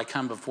 So, Lord, I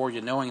come before you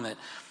knowing that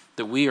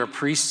we are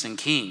priests and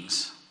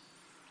kings.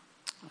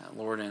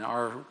 Lord, and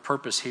our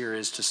purpose here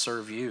is to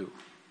serve you.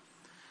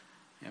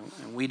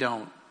 And we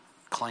don't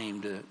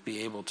claim to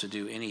be able to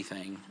do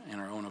anything in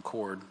our own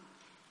accord.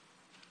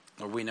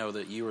 Lord, we know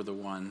that you are the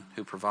one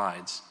who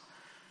provides.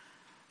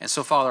 And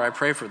so, Father, I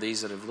pray for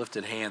these that have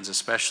lifted hands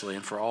especially,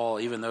 and for all,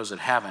 even those that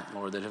haven't,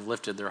 Lord, that have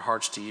lifted their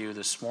hearts to you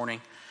this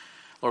morning.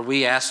 Lord,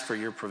 we ask for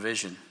your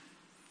provision.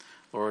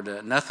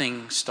 Lord,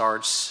 nothing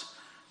starts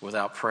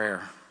without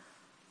prayer.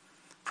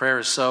 Prayer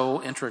is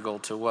so integral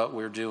to what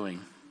we're doing.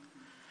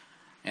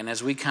 And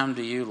as we come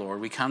to you, Lord,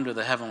 we come to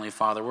the Heavenly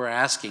Father, we're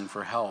asking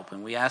for help,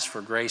 and we ask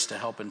for grace to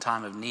help in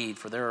time of need.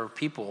 For there are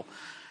people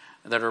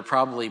that are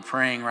probably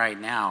praying right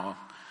now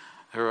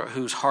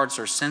whose hearts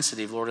are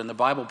sensitive, Lord. And the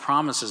Bible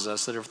promises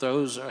us that if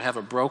those have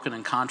a broken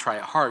and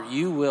contrite heart,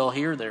 you will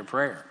hear their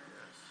prayer.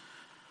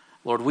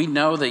 Lord, we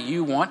know that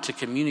you want to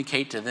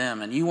communicate to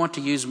them, and you want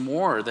to use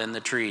more than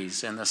the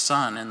trees and the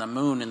sun and the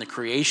moon and the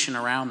creation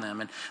around them.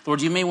 And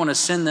Lord, you may want to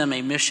send them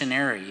a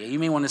missionary. You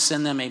may want to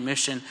send them a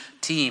mission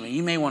team. And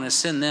you may want to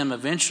send them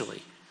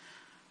eventually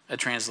a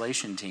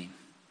translation team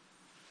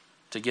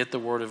to get the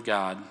Word of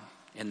God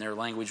in their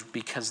language,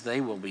 because they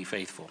will be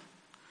faithful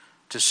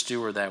to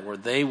steward that, where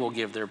they will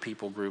give their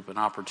people group an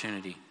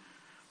opportunity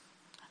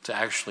to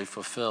actually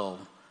fulfill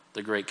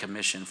the Great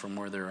Commission from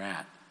where they're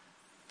at.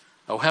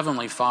 Oh,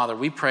 Heavenly Father,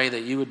 we pray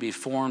that you would be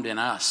formed in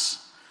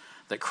us,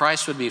 that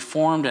Christ would be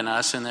formed in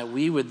us, and that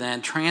we would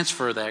then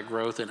transfer that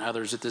growth in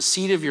others, that the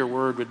seed of your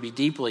word would be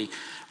deeply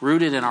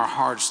rooted in our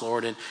hearts,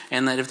 Lord,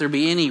 and that if there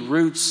be any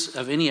roots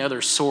of any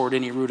other sort,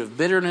 any root of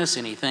bitterness,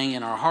 anything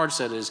in our hearts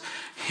that is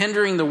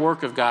hindering the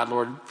work of God,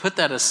 Lord, put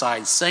that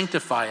aside,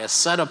 sanctify us,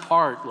 set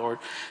apart, Lord.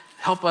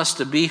 Help us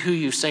to be who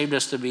you saved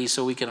us to be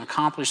so we can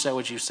accomplish that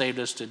which you saved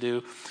us to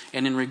do.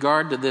 And in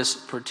regard to this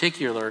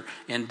particular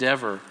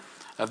endeavor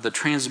of the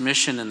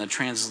transmission and the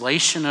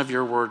translation of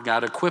your word,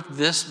 God, equip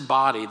this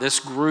body, this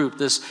group,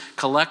 this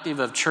collective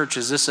of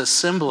churches, this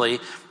assembly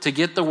to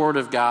get the word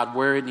of God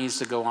where it needs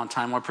to go on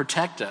time. Lord,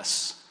 protect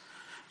us.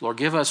 Lord,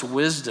 give us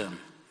wisdom.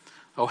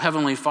 Oh,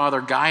 Heavenly Father,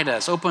 guide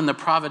us. Open the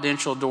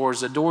providential doors,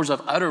 the doors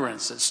of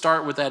utterance that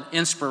start with that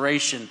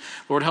inspiration.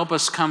 Lord, help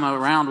us come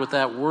around with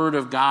that word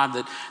of God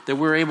that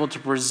we're able to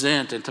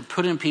present and to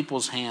put in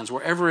people's hands,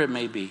 wherever it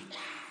may be.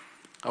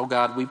 Oh,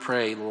 God, we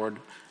pray, Lord,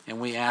 and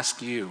we ask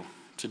you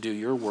to do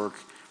your work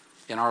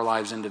in our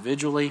lives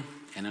individually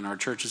and in our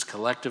churches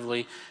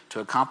collectively to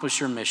accomplish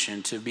your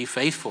mission, to be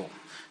faithful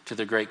to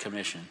the Great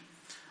Commission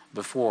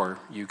before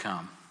you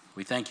come.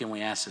 We thank you and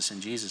we ask this in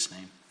Jesus'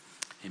 name.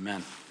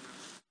 Amen.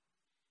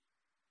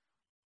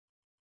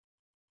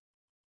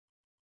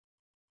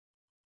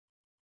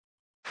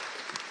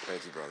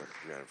 Thank you, brother.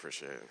 Man, I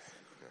appreciate it.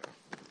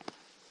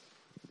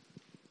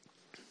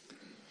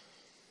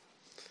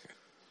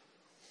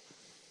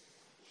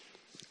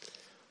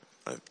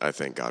 Yeah. I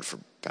thank God for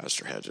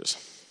Pastor Hedges.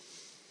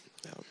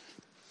 Yeah.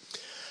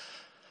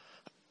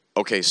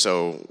 Okay,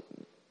 so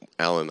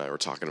Alan and I were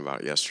talking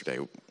about it yesterday.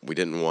 We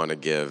didn't want to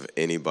give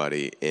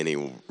anybody any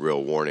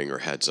real warning or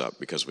heads up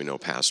because we know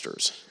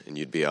pastors. And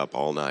you'd be up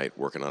all night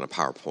working on a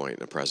PowerPoint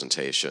and a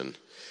presentation,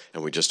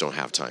 and we just don't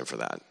have time for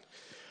that.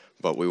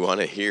 But we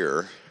want to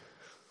hear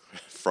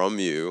from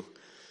you,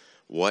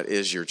 what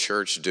is your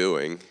church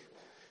doing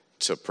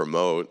to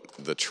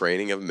promote the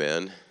training of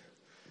men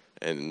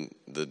and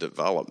the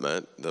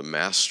development, the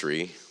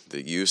mastery,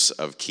 the use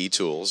of key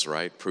tools,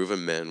 right?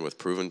 Proven men with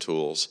proven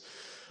tools,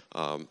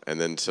 and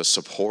then to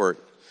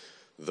support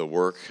the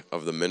work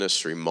of the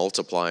ministry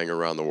multiplying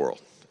around the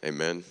world.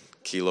 Amen?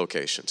 Key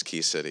locations,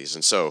 key cities.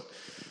 And so,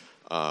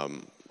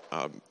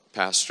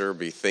 Pastor,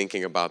 be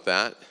thinking about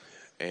that,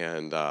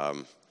 and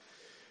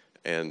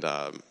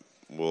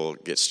we'll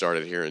get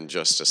started here in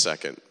just a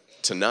second.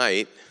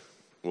 Tonight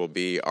will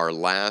be our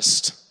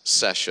last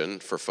session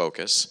for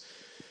Focus.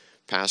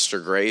 Pastor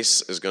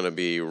Grace is going to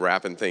be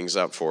wrapping things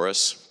up for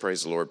us.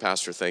 Praise the Lord.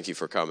 Pastor, thank you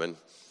for coming.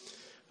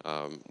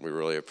 We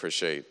really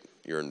appreciate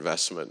your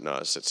investment in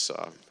us.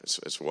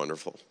 It's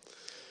wonderful.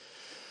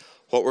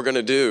 What we're going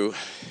to do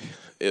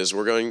is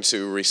we're going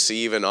to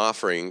receive an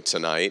offering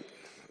tonight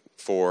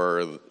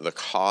for the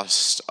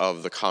cost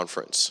of the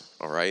conference,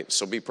 all right?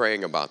 So be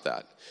praying about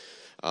that.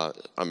 I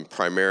am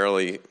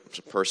primarily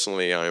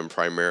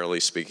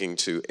speaking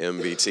to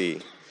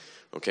MBT.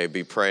 Okay,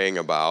 be praying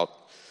about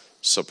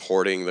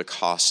supporting the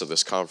cost of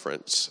this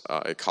conference.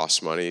 It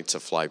costs money to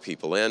fly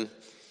people in.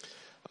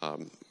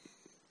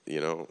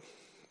 The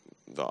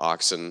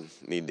oxen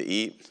need to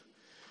eat.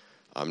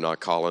 I'm not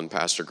calling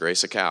Pastor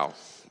Grace a cow,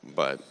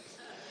 but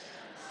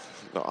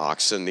the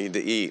oxen need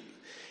to eat.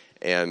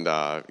 And,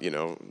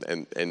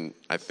 and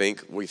I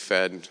think we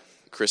fed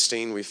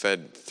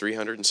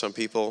 300 and some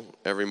people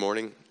every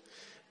morning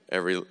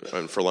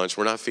for lunch.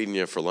 We're not feeding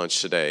you for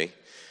lunch today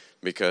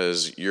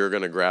because you're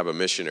going to grab a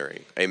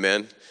missionary.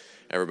 Amen?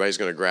 Everybody's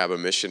going to grab a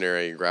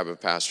missionary, grab a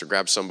pastor,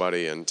 grab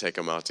somebody and take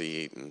them out to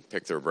eat and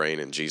pick their brain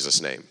in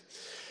Jesus' name.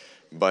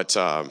 But,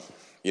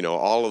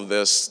 all of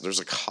this, there's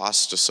a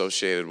cost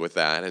associated with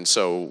that. And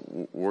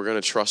so we're going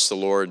to trust the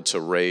Lord to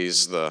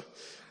raise the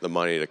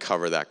money to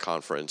cover that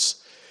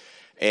conference.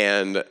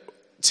 And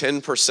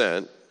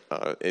 10%,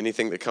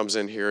 anything that comes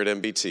in here at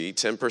MBT,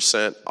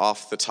 10%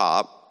 off the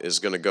top is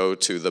going to go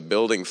to the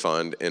building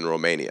fund in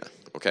Romania.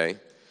 Okay?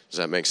 Does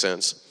that make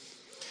sense?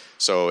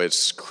 So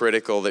it's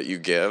critical that you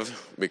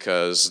give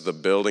because the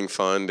building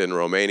fund in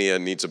Romania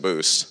needs a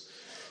boost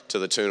to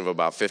the tune of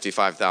about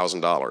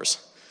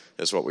 $55,000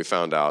 is what we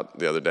found out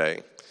the other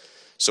day.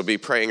 So be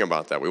praying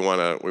about that. We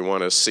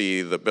want to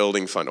see the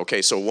building fund.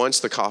 Okay, so once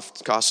the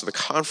cost of the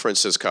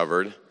conference is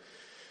covered,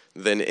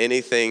 then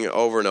anything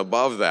over and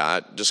above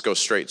that just goes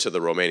straight to the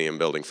Romanian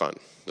building fund.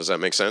 Does that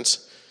make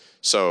sense?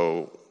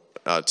 So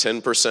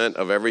 10%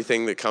 of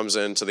everything that comes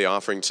into the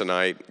offering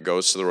tonight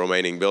goes to the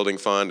Romanian building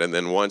fund, and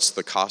then once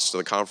the cost of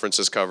the conference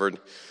is covered,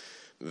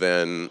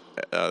 then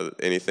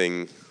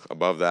anything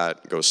above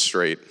that goes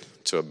straight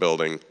to a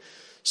building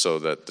so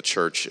that the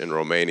church in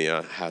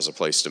Romania has a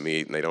place to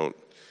meet and they don't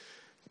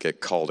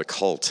get called a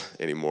cult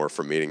anymore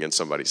for meeting in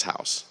somebody's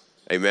house.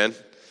 Amen?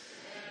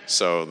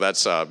 So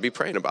that's, be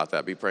praying about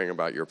that. Be praying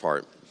about your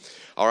part.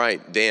 All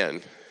right,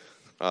 Dan,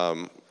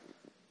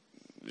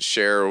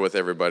 share with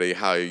everybody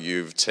how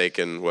you've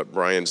taken what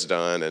Brian's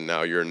done and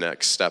now you're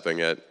next stepping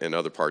it in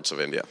other parts of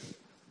India.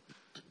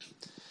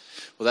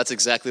 Well, that's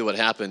exactly what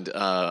happened.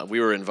 We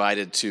were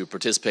invited to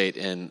participate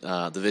in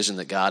the vision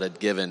that God had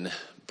given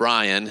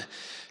Brian,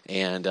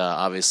 and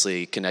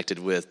obviously connected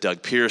with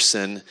Doug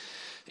Pearson.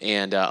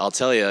 And I'll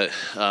tell you,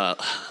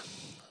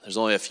 there's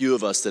only a few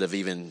of us that have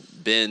even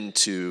been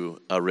to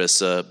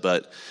Orissa,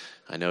 but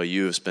I know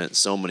you have spent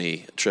so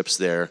many trips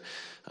there.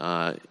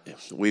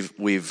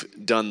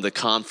 We've done the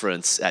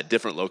conference at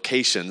different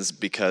locations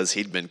because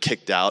he'd been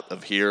kicked out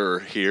of here or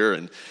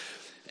here,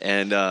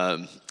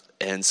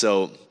 and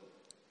so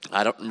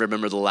I don't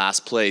remember the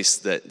last place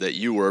that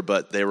you were,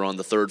 but they were on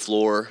the third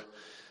floor,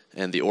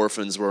 and the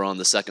orphans were on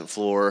the second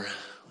floor.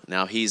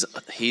 Now he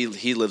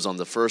lives on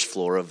the first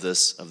floor of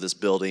this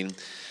building.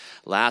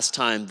 Last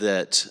time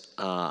that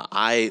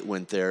I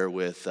went there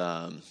with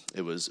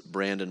it was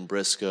Brandon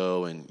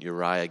Briscoe and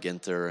Uriah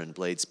Ginther and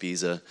Blade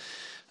Spiza.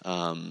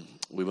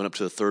 We went up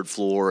to the third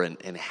floor,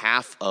 and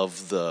half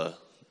of the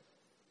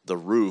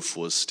roof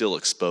was still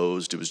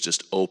exposed. It was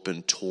just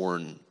open,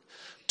 torn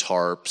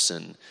tarps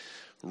and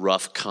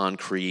rough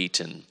concrete,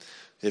 and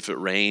if it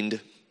rained,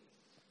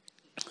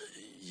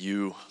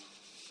 you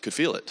could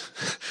feel it,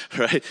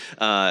 right?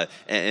 And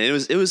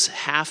it was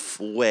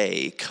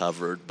halfway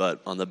covered,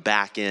 but on the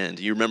back end,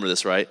 you remember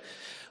this, right?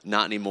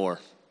 Not anymore.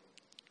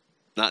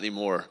 Not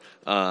anymore.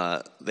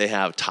 They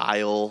have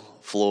tile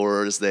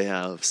floors. They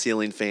have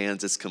ceiling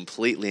fans. It's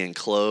completely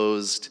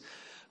enclosed.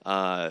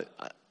 I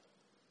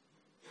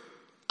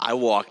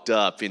walked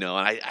up, and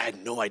I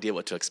had no idea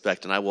what to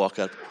expect. And I walk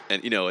up,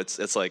 and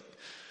it's like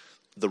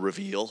the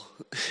reveal,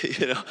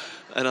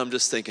 and I'm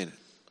just thinking,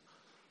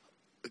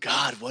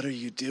 God, what are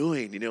you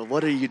doing?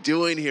 What are you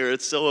doing here?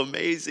 It's so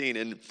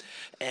amazing.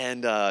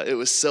 And it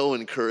was so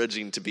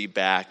encouraging to be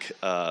back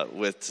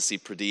to see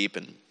Pradeep.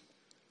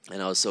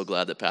 And I was so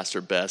glad that Pastor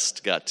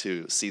Best got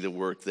to see the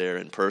work there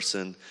in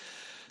person.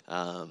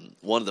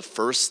 One of the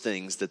first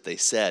things that they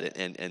said,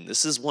 and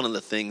this is one of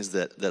the things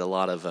that a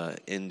lot of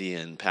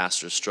Indian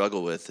pastors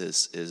struggle with,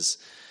 is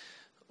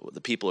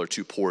the people are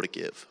too poor to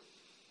give,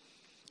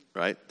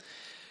 right?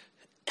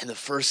 And the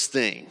first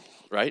thing,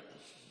 right?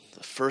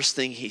 The first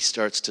thing he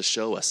starts to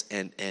show us,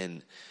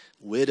 and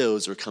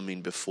widows are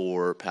coming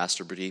before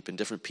Pastor Pradeep and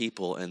different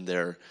people, and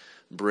they're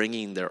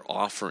bringing their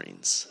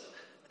offerings.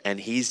 And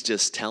he's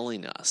just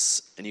telling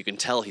us, and you can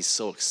tell he's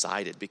so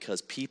excited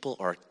because people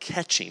are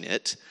catching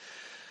it.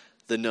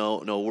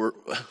 No,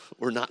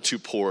 we're not too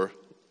poor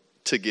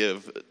to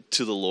give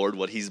to the Lord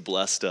what he's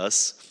blessed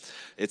us.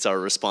 It's our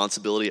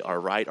responsibility, our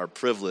right, our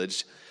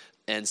privilege.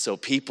 And so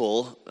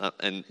people,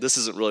 and this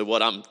isn't really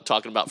what I'm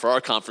talking about for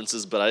our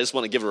conferences, but I just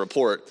want to give a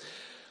report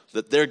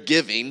that they're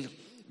giving,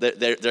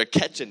 they're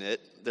catching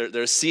it,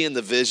 they're seeing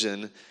the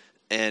vision,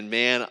 and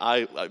man,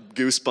 I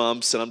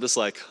goosebumps, and I'm just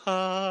like,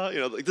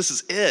 like this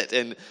is it.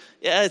 And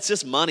yeah, it's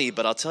just money,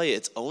 but I'll tell you,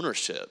 it's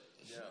ownership.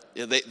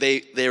 Yeah.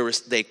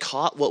 They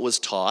caught what was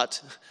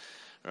taught,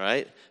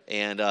 right?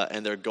 And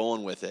they're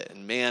going with it.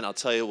 And man, I'll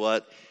tell you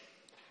what.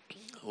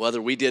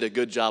 Whether we did a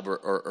good job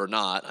or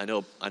not, I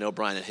know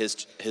Brian and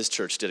his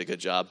church did a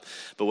good job,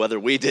 but whether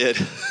we did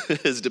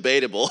is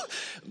debatable.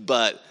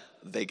 But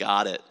they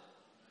got it,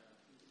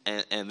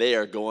 and they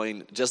are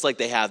going just like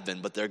they have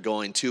been, but they're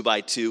going 2 by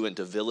 2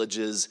 into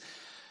villages,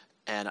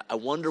 and I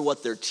wonder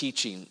what they're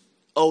teaching.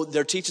 Oh,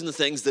 they're teaching the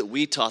things that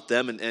we taught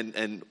them,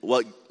 and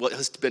what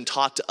has been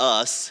taught to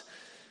us,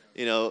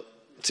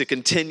 to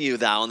continue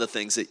thou in the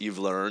things that you've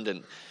learned.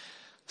 And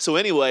so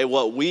anyway,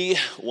 what we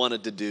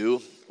wanted to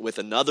do with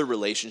another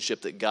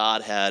relationship that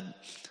God had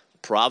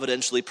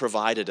providentially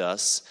provided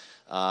us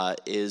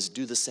is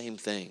do the same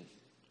thing.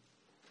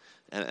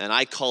 And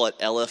I call it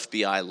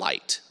LFBI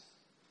Light.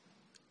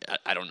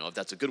 I don't know if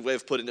that's a good way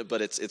of putting it,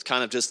 but it's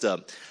kind of just a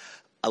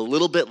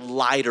little bit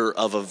lighter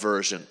of a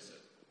version.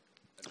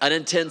 An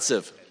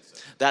intensive.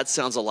 That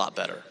sounds a lot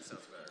better.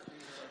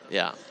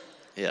 Yeah,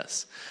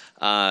 yes.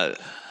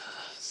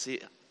 See,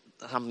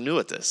 I'm new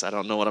at this. I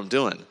don't know what I'm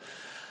doing.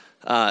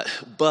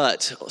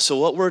 But so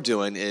what we're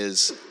doing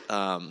is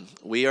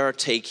we are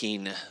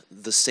taking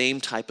the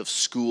same type of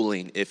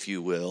schooling, if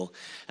you will,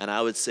 and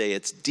I would say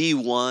it's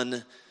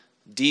D1,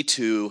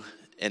 D2,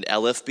 and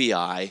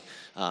LFBI,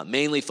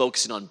 mainly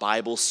focusing on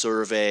Bible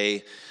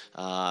survey,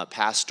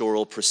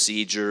 pastoral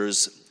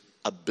procedures,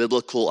 a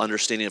biblical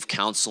understanding of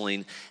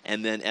counseling,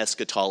 and then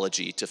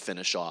eschatology to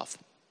finish off.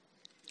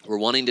 We're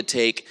wanting to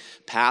take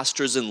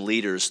pastors and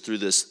leaders through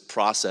this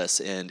process,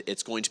 and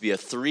it's going to be a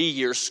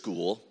 3-year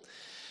school.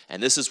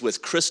 And this is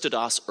with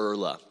Christodos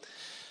Urla.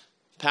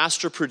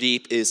 Pastor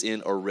Pradeep is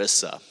in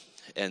Orissa.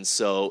 And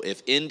so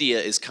if India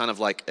is kind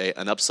of like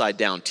an upside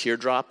down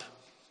teardrop,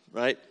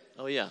 right?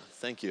 Oh yeah,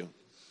 thank you.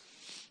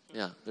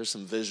 Yeah, there's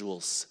some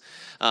visuals.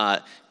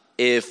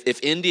 If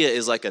India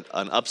is like an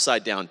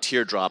upside down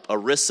teardrop,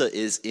 Orissa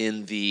is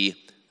in the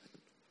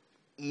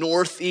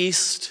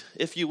northeast,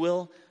 if you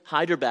will.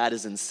 Hyderabad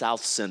is in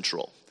south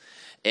central.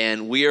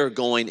 And we are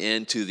going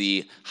into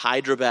the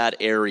Hyderabad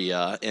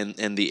area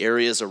and the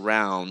areas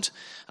around,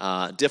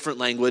 different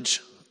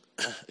language.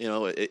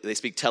 They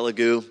speak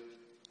Telugu,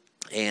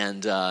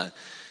 and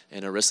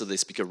in Orissa they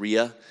speak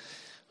Oriya.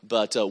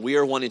 But we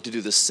are wanting to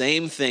do the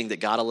same thing that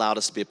God allowed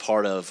us to be a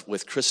part of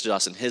with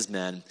Christos and his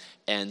men.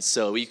 And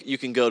so you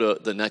can go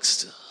to the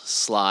next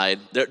slide.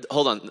 There,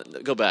 hold on,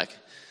 go back.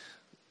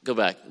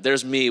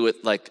 There's me with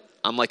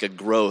I'm like a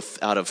growth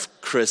out of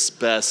Chris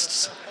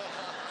Best's.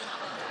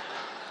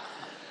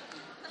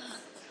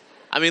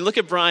 I mean, look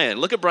at Brian.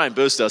 Look at Brian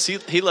Bustos.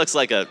 He looks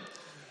like a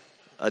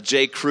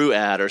J. Crew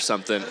ad or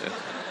something.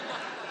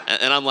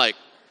 And I'm like,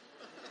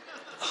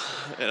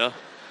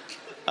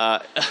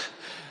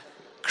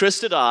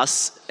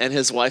 Christos and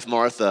his wife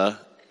Martha,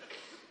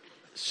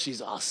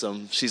 she's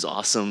awesome.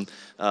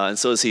 And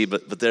so is he,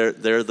 but they're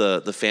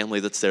the family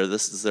that's there.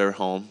 This is their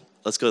home.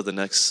 Let's go to the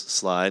next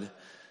slide.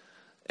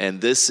 And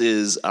this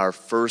is our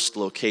first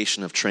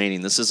location of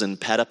training. This is in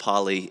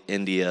Pettapalli,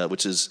 India,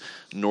 which is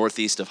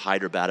northeast of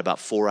Hyderabad, about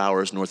 4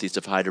 hours northeast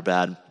of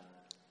Hyderabad.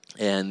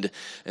 And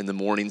in the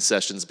morning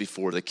sessions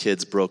before the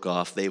kids broke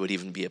off, they would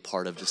even be a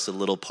part of just a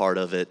little part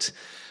of it.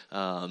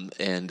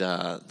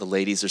 The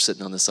ladies are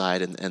sitting on the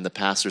side and the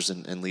pastors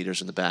and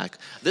leaders in the back.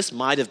 This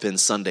might have been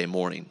Sunday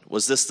morning.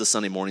 Was this the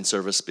Sunday morning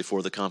service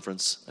before the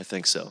conference? I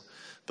think so.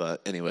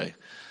 But anyway,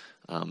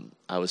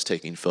 I was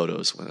taking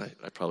photos when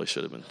I probably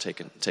should have been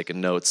taking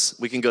notes.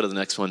 We can go to the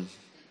next one.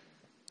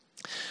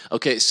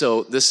 Okay,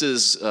 so this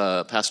is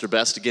Pastor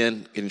Best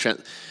again.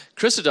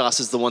 Christos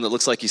is the one that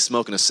looks like he's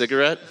smoking a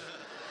cigarette.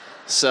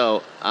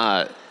 So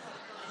I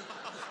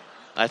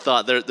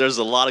thought there's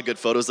a lot of good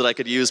photos that I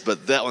could use,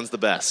 but that one's the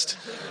best.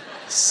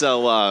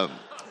 So,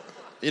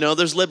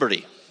 there's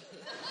liberty.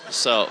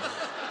 So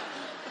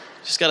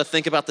just got to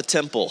think about the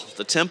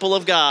temple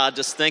of God.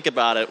 Just think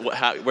about it,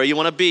 where you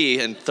want to be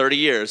in 30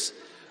 years.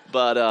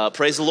 But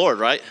praise the Lord,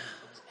 right?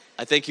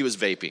 I think he was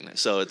vaping,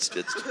 so it's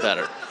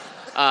better.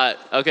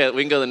 Okay,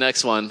 we can go to the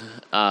next one.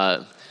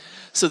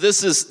 So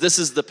this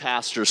is the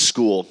pastor's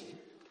school,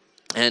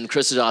 and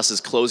Christos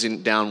is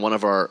closing down one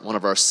of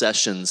our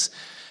sessions,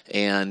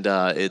 and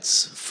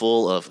it's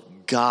full of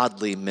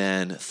godly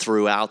men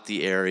throughout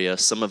the area,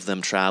 some of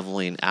them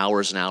traveling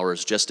hours and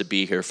hours just to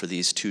be here for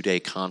these 2-day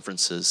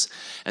conferences.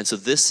 And so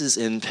this is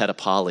in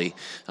Pettapalli.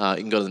 You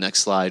can go to the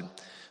next slide.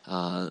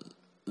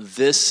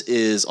 This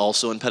is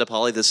also in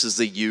Pettapalli. This is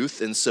the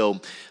youth. And so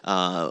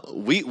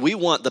we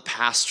want the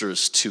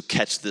pastors to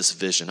catch this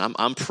vision.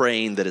 I'm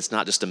praying that it's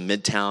not just a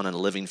Midtown and a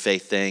Living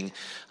Faith thing.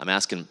 I'm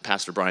asking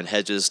Pastor Brian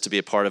Hedges to be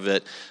a part of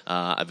it.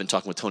 I've been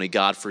talking with Tony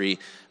Godfrey.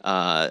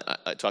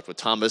 I talked with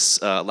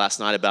Thomas last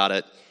night about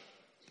it.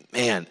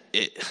 Man,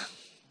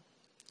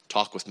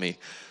 talk with me.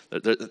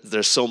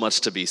 There's so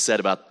much to be said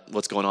about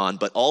what's going on,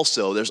 but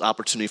also there's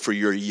opportunity for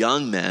your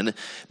young men.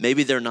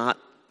 Maybe they're not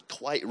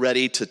quite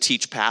ready to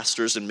teach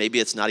pastors, and maybe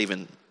it's not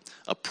even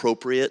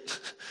appropriate,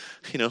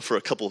 for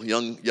a couple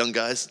young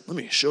guys. Let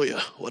me show you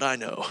what I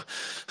know.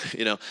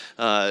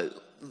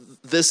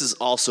 This is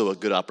also a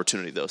good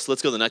opportunity, though. So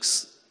let's go to the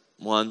next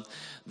one.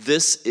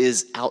 This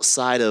is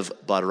outside of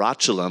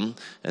Bhadrachalam,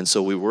 and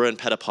so we were in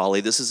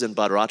Pettapalli. This is in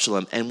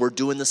Bhadrachalam, and we're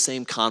doing the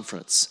same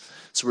conference.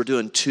 So we're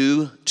doing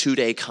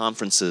two-day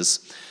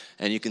conferences,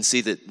 and you can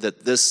see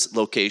that this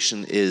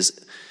location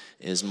is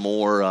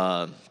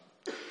more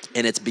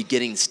in its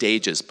beginning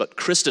stages. But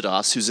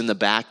Christos, who's in the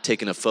back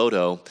taking a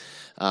photo,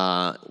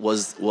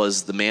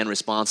 was the man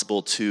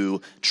responsible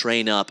to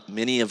train up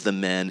many of the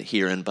men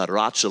here in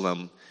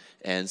Bhadrachalam.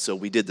 And so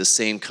we did the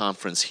same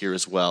conference here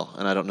as well.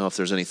 And I don't know if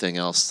there's anything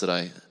else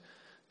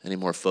any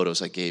more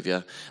photos I gave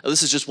you.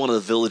 This is just one of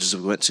the villages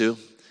we went to.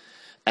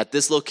 At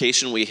this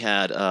location, we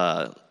had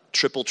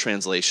triple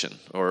translation,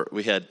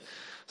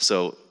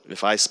 so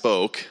if I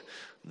spoke,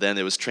 then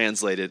it was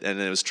translated, and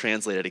then it was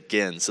translated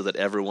again so that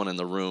everyone in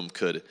the room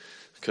could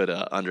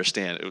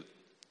understand. It was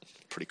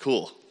pretty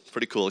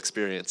cool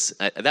experience.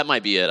 That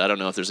might be it. I don't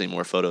know if there's any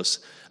more photos.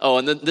 Oh,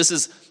 and then this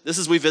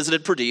is we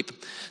visited Pradeep.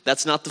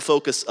 That's not the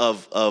focus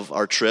of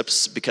our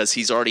trips because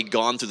he's already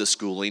gone through the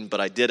schooling, but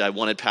I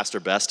wanted Pastor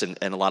Best and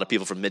a lot of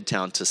people from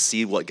Midtown to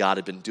see what God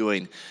had been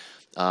doing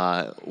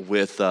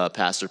with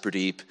Pastor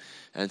Pradeep.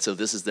 And so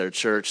this is their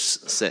church.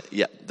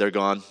 Yeah, they're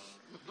gone.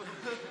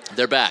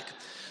 They're back.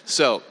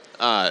 So,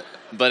 but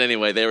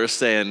anyway, they were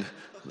saying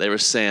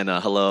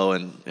hello,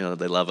 and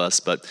they love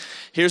us. But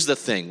here's the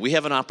thing: we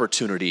have an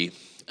opportunity,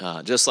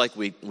 just like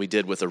we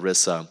did with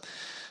Arissa,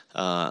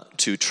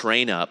 to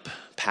train up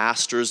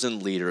pastors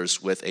and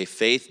leaders with a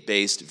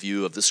faith-based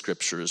view of the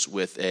scriptures,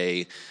 with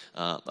a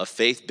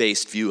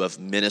faith-based view of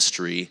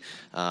ministry,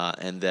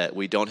 and that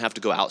we don't have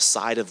to go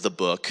outside of the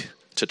book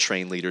to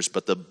train leaders,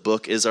 but the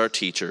book is our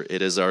teacher.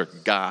 It is our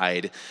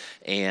guide.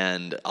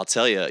 And I'll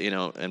tell you,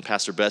 and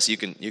Pastor Bess, you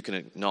can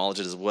acknowledge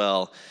it as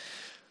well.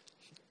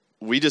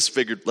 We just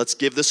figured, let's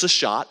give this a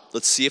shot.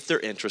 Let's see if they're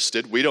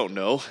interested. We don't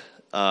know.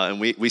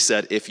 And we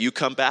said, if you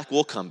come back,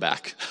 we'll come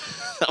back.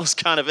 That was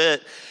kind of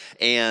it.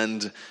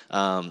 And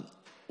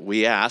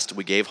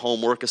we gave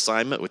homework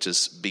assignment, which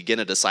is begin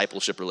a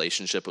discipleship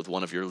relationship with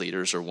one of your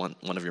leaders or one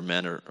of your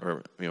men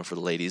or for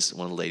the ladies,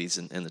 one of the ladies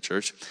in the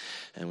church.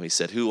 And we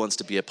said, who wants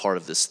to be a part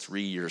of this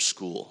 3-year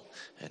school?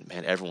 And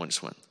man, everyone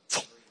just went,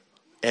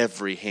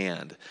 every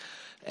hand.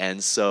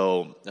 And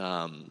so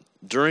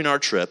during our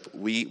trip,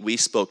 we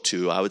spoke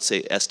to, I would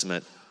say,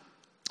 estimate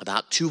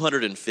about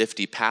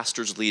 250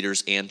 pastors,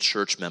 leaders, and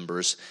church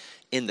members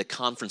in the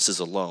conferences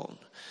alone.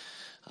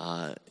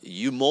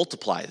 You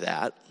multiply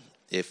that,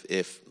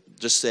 if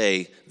just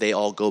say they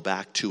all go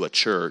back to a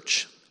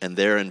church and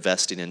they're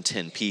investing in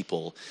 10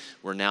 people,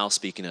 we're now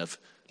speaking of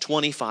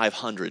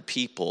 2,500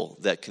 people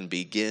that can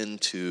begin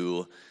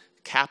to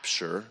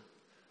capture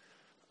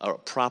a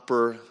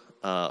proper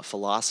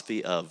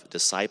philosophy of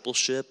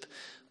discipleship,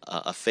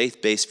 a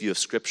faith-based view of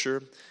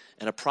Scripture,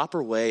 and a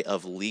proper way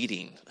of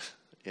leading,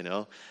 you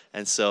know.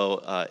 And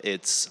so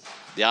it's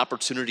the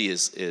opportunity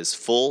is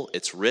full,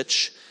 it's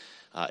rich.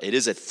 It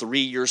is a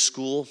 3-year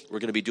school. We're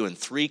going to be doing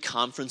 3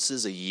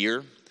 conferences a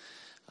year.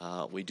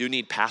 We do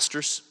need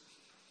pastors.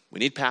 We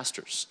need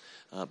pastors,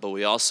 but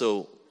we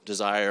also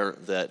desire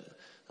that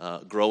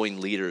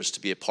growing leaders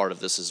to be a part of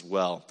this as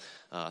well.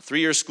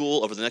 3-year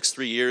school over the next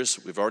 3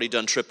 years. We've already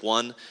done trip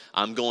 1.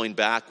 I'm going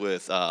back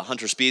with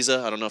Hunter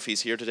Spiza. I don't know if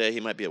he's here today. He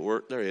might be at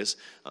work. There he is.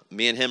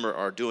 Me and him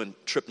are doing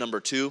trip number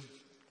 2.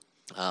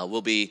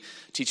 We'll be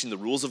teaching the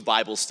rules of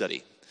Bible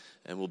study,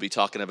 and we'll be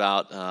talking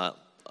about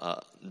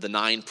the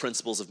 9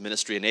 principles of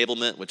ministry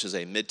enablement, which is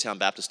a Midtown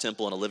Baptist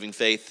Temple and a living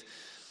faith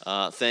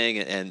thing,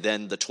 and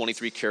then the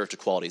 23 character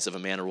qualities of a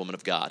man or woman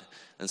of God.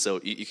 And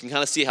so you can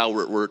kind of see how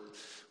we're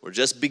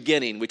just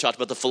beginning. We talked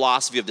about the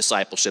philosophy of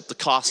discipleship, the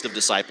cost of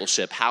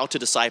discipleship, how to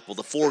disciple,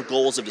 the 4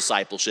 goals of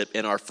discipleship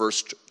in our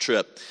first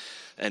trip.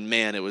 And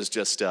man, it was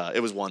just,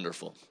 it was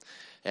wonderful.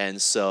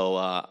 And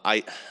so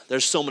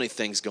there's so many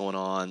things going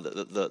on.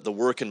 The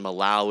work in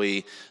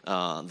Malawi,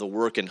 the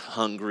work in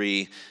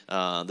Hungary,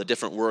 the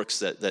different works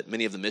that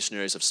many of the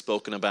missionaries have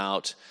spoken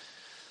about.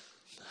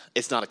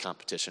 It's not a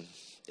competition.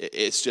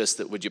 It's just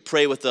that, would you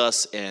pray with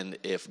us? And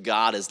if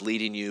God is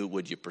leading you,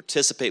 would you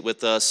participate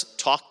with us?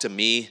 Talk to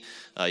me.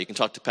 You can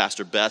talk to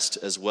Pastor Best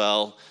as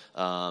well,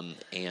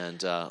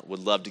 and would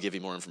love to give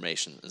you more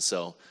information. And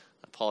so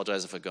I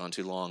apologize if I've gone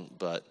too long,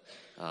 but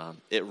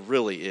it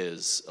really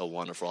is a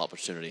wonderful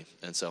opportunity.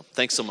 And so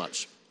thanks so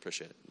much.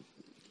 Appreciate it.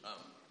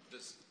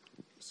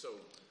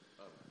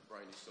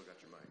 Brian, you still got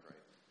your mic,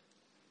 right?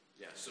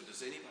 Yeah, so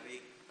does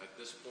anybody at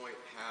this point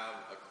have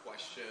a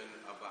question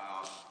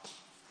about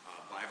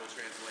Bible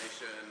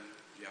translation?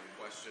 Do you have a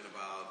question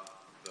about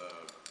the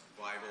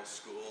Bible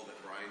school that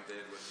Brian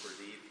did with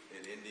Pradeep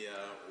in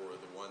India, or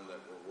the one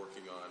that we're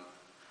working on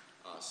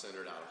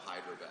centered out of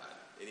Hyderabad?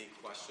 Any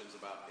questions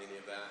about any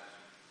of that?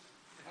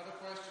 I have a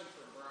question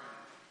for Brian.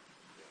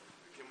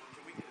 Can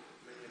we get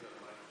maybe another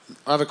mic?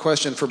 I have a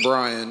question for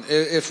Brian.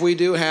 If we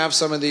do have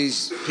some of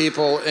these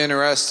people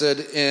interested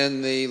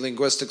in the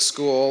linguistic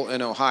school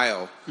in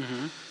Ohio,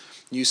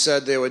 you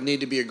said they would need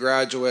to be a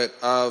graduate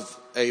of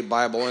a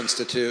Bible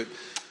institute.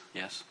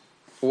 Yes.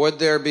 Would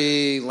there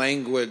be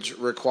language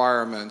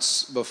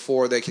requirements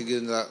before they could get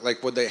into that?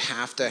 Like, would they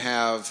have to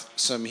have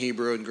some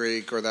Hebrew and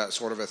Greek or that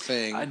sort of a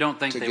thing? I don't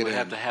think they would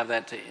have to have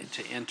that to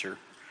enter. Okay.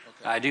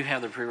 I do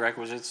have the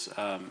prerequisites.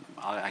 I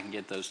can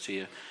get those to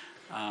you.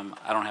 I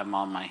don't have them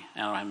I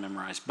don't have them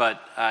memorized.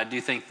 But I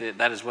do think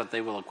that is what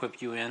they will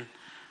equip you in.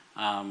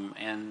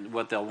 And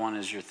what they'll want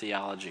is your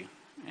theology.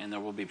 And there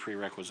will be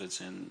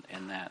prerequisites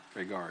in that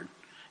regard.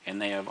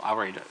 And I've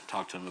already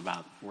talked to them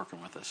about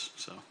working with us.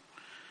 So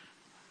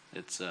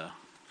it's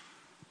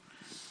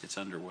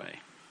underway.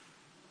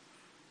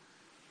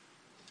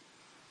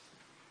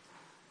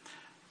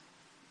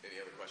 Any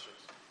other questions?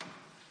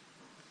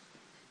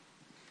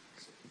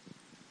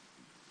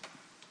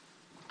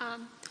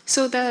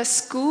 So the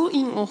school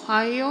in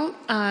Ohio,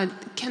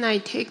 can I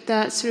take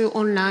that through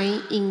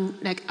online in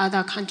like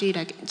other country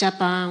like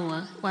Japan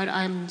or while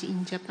I'm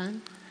in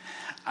Japan?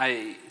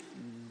 I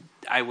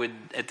would,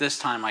 at this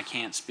time, I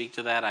can't speak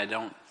to that. I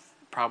don't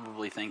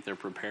probably think they're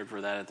prepared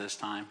for that at this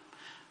time.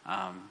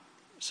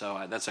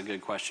 So that's a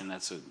good question.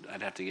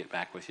 I'd have to get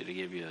back with you to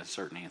give you a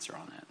certain answer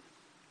on that,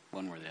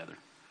 one way or the other.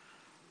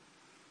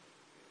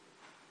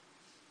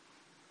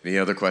 Any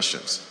other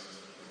questions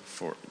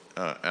for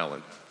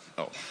Alan?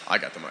 Oh, I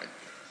got the mic.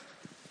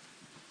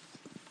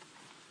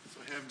 So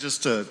I have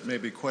just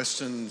maybe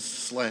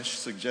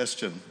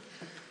question/suggestion.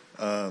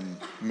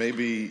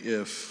 Maybe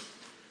if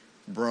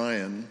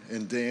Brian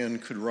and Dan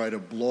could write a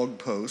blog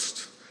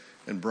post,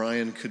 and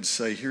Brian could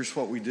say, here's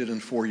what we did in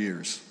 4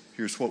 years.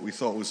 Here's what we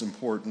thought was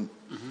important,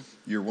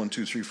 year 1,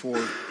 2, 3,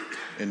 4.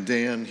 And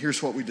Dan,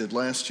 here's what we did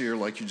last year,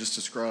 like you just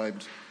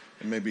described.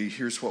 And maybe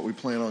here's what we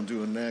plan on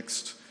doing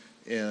next.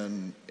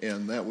 And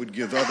that would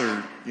give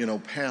other,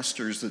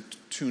 pastors that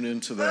tune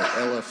into that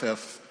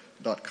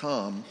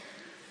LFF.com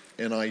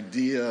an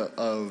idea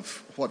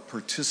of what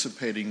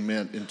participating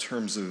meant in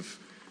terms of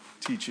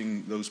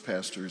teaching those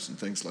pastors and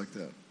things like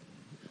that.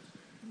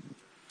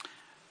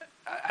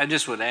 I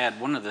just would add,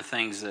 one of the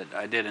things that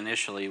I did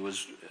initially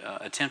was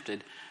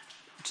attempted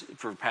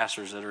for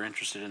pastors that are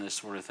interested in this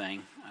sort of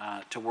thing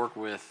to work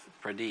with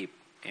Pradeep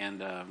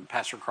and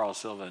Pastor Carl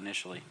Silva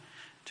initially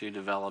to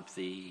develop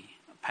the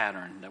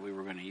pattern that we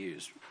were going to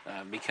use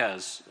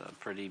because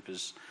Pradeep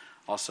is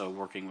also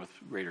working with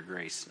Greater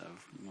Grace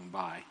of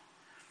Mumbai.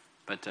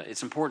 But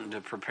it's important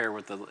to prepare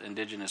with the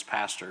indigenous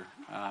pastor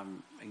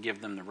and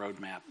give them the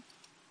roadmap,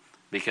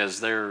 because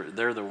they're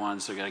the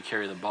ones that are going to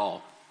carry the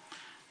ball.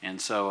 And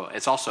so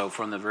it's also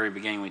from the very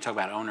beginning, we talk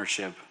about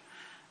ownership.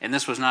 And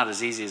this was not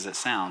as easy as it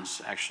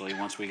sounds, actually,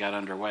 once we got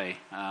underway.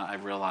 I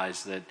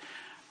realized that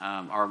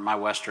my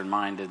Western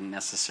mind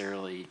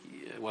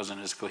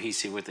wasn't as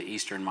cohesive with the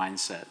Eastern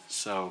mindset.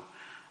 So,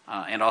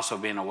 and also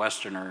being a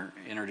Westerner,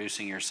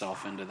 introducing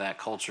yourself into that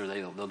culture,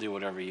 they'll do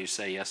whatever you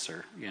say, yes,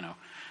 sir,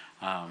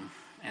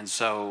 and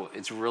so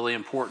it's really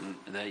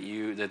important that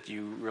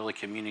you really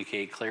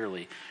communicate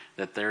clearly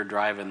that they're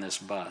driving this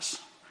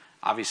bus.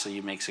 Obviously,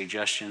 you make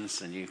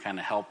suggestions and you kind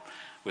of help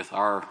with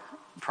our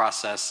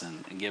process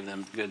and give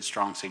them good,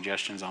 strong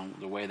suggestions on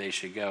the way they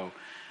should go.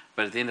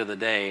 But at the end of the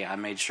day, I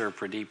made sure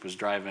Pradeep was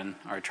driving,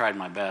 or I tried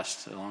my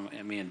best, along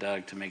with me and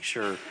Doug, to make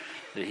sure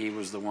that he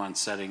was the one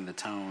setting the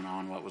tone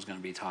on what was going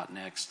to be taught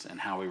next and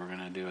how we were going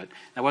to do it.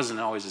 That wasn't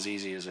always as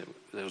easy as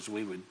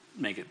we would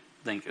make it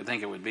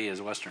think it would be as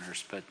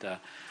Westerners, but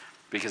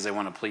because they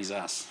want to please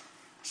us.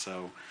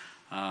 So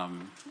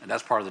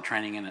that's part of the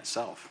training in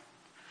itself,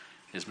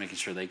 is making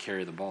sure they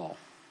carry the ball.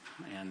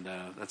 And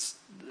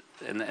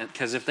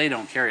because if they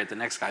don't carry it, the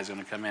next guy's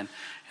going to come in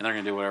and they're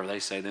going to do whatever they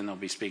say. Then they'll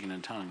be speaking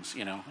in tongues,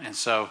 And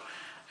so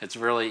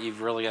you've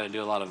really got to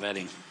do a lot of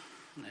vetting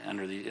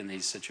in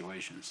these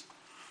situations.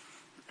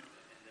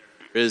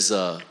 There is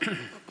a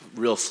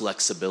real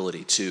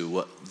flexibility too.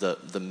 What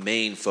the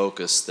main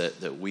focus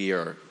that we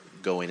are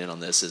going in on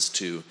this is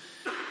to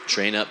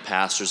train up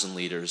pastors and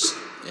leaders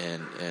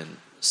and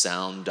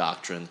sound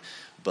doctrine,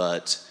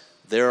 but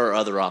there are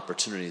other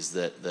opportunities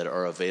that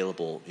are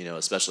available,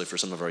 especially for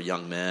some of our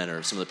young men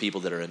or some of the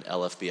people that are in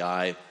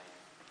LFBI.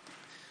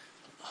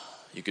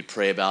 You could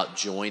pray about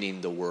joining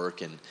the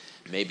work, and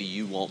maybe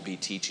you won't be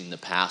teaching the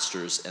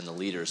pastors and the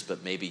leaders,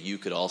 but maybe you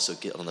could also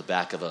get on the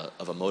back of a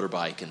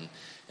motorbike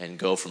and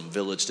go from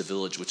village to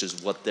village, which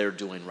is what they're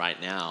doing right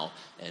now,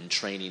 and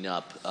training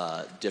up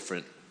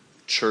different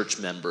church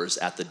members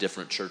at the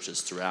different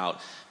churches throughout.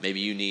 Maybe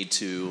you need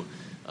to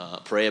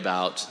pray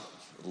about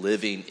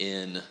living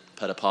in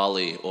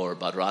Pettapalli or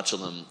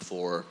Bhadrachalam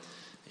for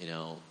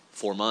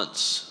 4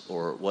 months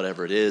or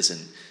whatever it is,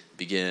 and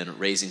begin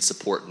raising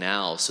support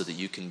now so that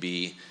you can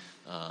be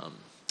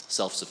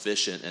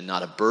self-sufficient and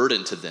not a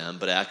burden to them,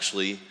 but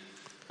actually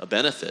a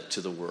benefit to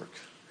the work.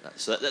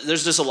 So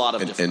there's just a lot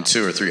of different and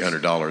 $200 or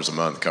 $300 a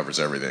month covers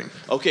everything.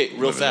 Okay,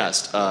 real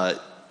fast.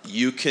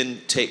 You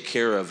can take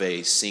care of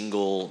a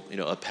single,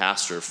 a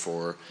pastor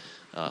for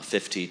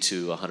 $50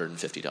 to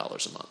 $150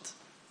 a month.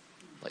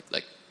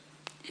 Like.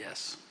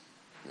 Yes.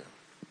 Yeah.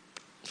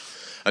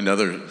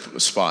 Another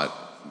spot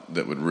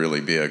that would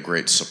really be a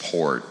great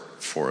support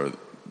for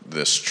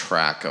this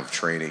track of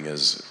training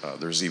is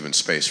there's even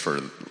space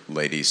for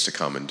ladies to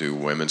come and do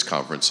women's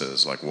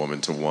conferences, like Woman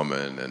to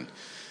Woman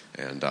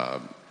and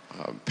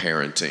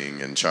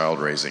parenting and child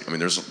raising. I mean,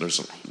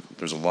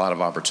 there's a lot of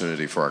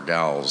opportunity for our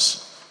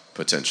gals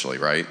potentially,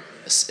 right?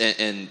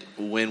 And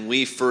when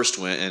we first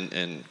went,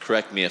 and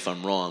correct me if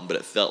I'm wrong, but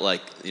it felt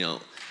like,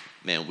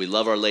 man, we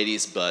love our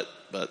ladies, but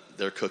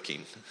they're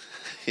cooking.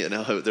 There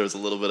was a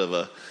little bit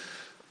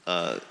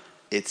of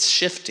it's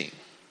shifting.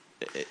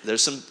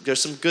 There's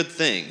some good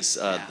things,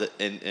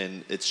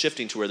 and it's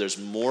shifting to where there's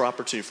more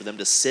opportunity for them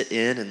to sit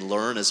in and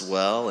learn as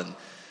well and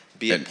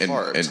be a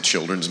part. And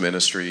children's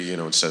ministry,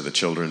 instead of the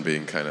children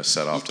being kind of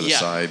set off to the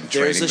side,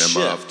 training them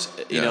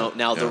shift. up.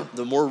 Now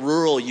the more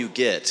rural you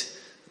get,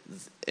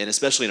 and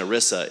especially in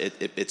Orissa,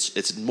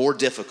 it's more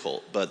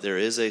difficult, but there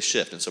is a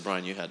shift. And so,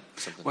 Brian, you had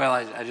something. Well,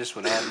 I just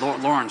would add,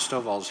 Lauren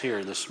Stovall's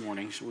here this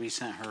morning. We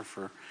sent her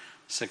for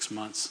 6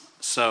 months.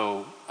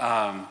 So,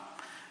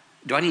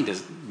 do I need to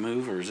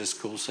move, or is this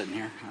cool sitting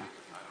here?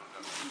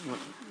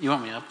 You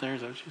want me up there?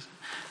 Is that what you said?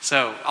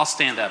 So I'll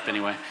stand up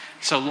anyway.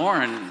 So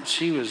Lauren,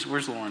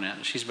 where's Lauren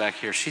at? She's back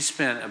here. She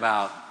spent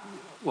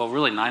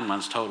really 9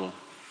 months total.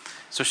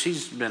 So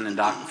she's been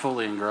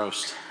fully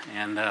engrossed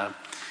and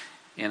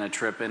in a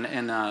trip,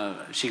 and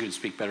she could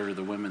speak better to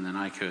the women than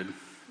I could.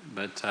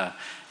 But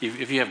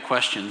if you have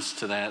questions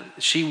to that,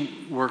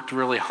 she worked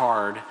really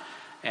hard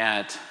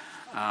at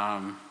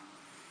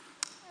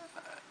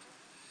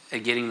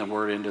getting the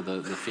word into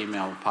the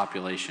female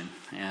population,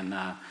 and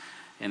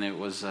it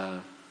was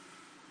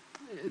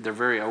they're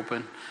very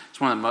open. It's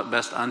one of the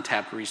best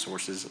untapped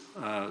resources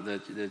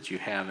that you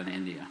have in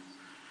India.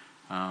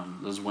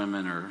 Those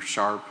women are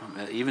sharp.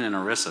 Even in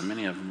Orissa,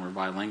 many of them were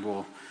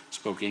bilingual,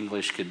 spoke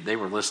English. They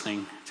were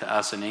listening to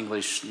us in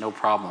English, no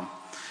problem.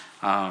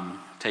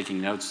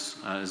 Taking notes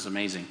is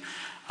amazing.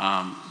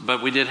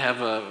 But we did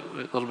have a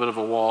little bit of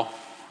a wall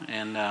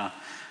in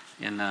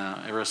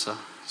Orissa.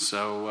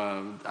 So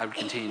I would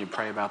continue to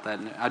pray about that.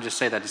 And I just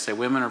say that to say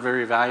women are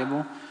very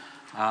valuable,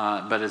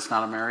 but it's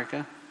not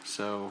America.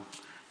 So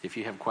if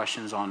you have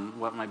questions on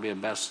what might be a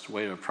best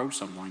way to approach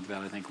something like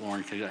that, I think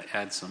Lauren could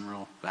add some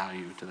real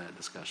value to that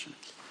discussion.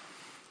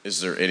 Is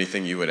there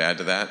anything you would add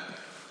to that?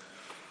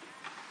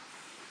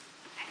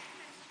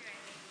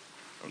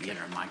 Okay. Get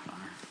her mic on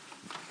her.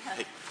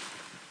 Hey,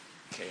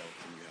 Kale,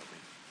 can you help me?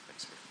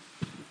 Thanks.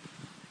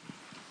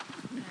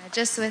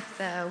 Just with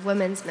the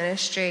women's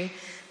ministry,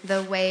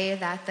 the way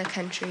that the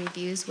country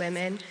views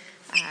women,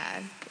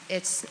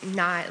 it's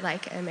not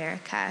like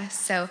America.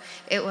 So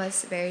it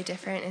was very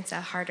different. It's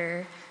a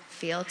harder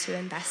field to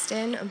invest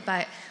in.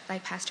 But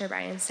like Pastor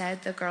Brian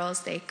said, the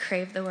girls, they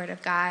crave the Word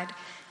of God.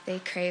 They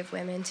crave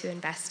women to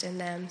invest in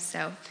them.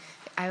 So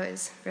I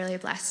was really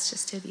blessed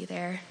just to be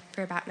there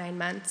for about 9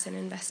 months and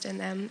invest in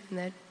them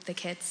and the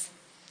kids.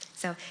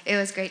 So it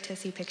was great to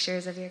see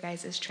pictures of your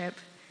guys' trip,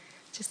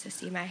 just to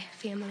see my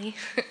family.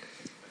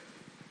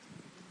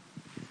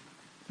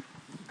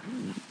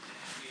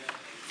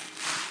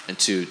 And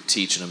to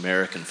teach an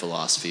American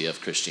philosophy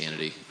of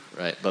Christianity,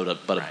 right? But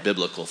a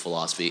biblical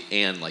philosophy,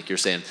 and like you're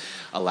saying,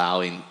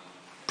 allowing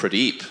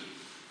Pradeep,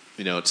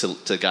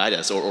 to guide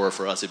us, or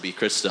for us it'd be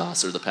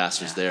Christos or the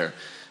pastors there.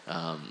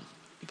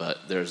 But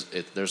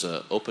there's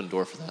an open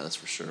door for that. That's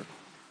for sure.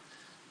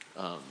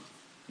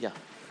 Yeah.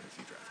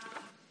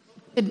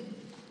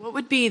 What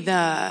would be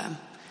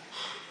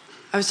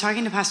I was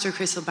talking to Pastor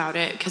Chris about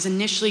it, because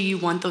initially you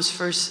want those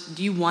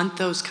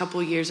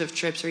couple years of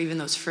trips, or even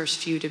those first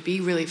few, to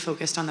be really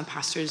focused on the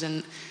pastors,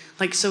 and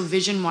so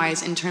vision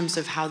wise in terms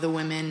of how the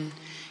women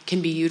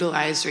can be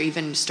utilized or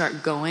even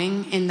start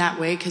going in that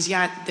way. Because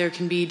there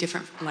can be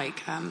different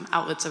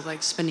outlets of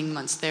spending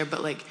months there,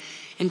 but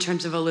in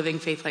terms of a living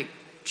faith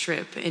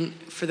trip and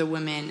for the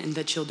women and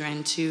the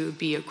children to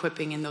be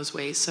equipping in those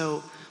ways.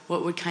 So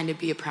what would kind of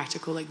be a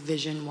practical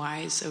vision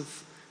wise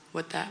of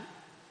what that?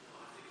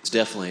 It's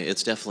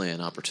definitely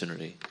an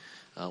opportunity.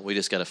 We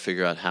just got to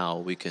figure out how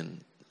we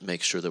can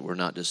make sure that we're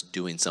not just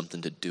doing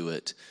something to do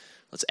it.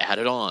 Let's add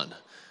it on,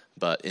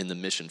 but in the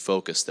mission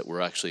focus that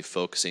we're actually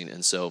focusing.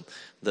 And so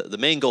the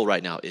main goal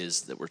right now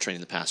is that we're training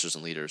the pastors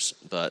and leaders.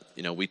 But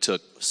we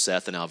took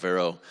Seth and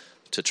Alvaro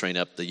to train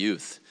up the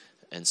youth,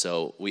 and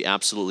so we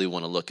absolutely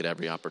want to look at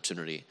every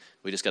opportunity.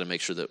 We just got to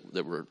make sure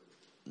that we're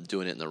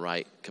doing it in the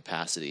right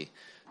capacity,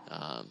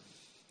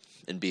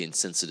 and being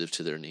sensitive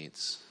to their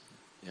needs.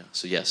 Yeah.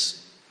 So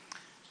yes.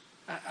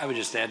 I would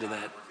just add to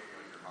that.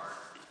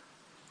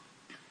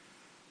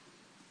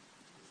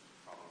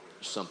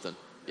 Something.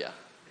 Yeah.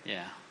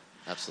 Yeah.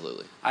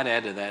 Absolutely. I'd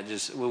add to that.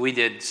 We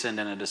did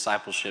send in a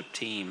discipleship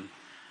team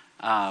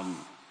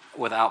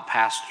without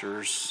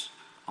pastors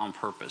on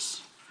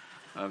purpose,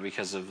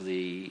 because of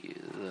the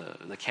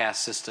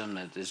caste system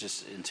that is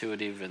just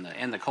intuitive,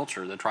 and the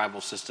culture, the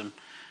tribal system.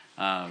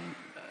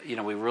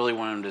 We really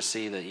want them to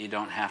see that you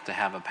don't have to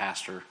have a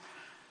pastor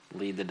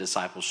lead the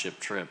discipleship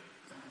trip.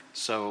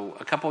 So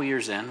a couple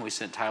years in, we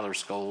sent Tyler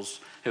Scholes,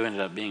 who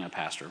ended up being a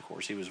pastor, of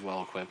course. He was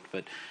well equipped,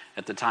 but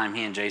at the time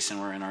he and Jason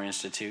were in our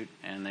institute,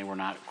 and they were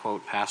not,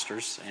 quote,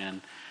 pastors,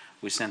 and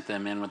we sent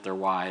them in with their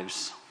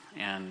wives,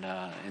 and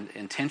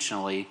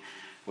intentionally,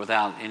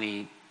 without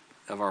any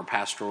of our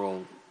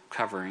pastoral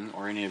covering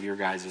or any of your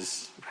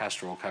guys'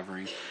 pastoral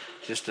covering,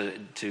 just to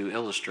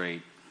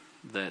illustrate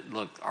that,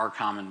 look, our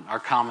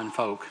common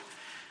folk,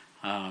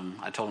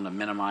 I told them to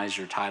minimize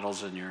your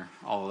titles and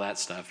all of that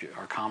stuff.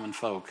 Our common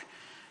folk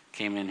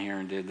came in here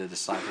and did the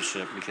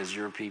discipleship because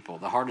your people.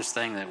 The hardest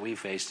thing that we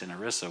faced in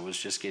Orissa was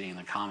just getting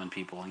the common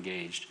people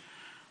engaged,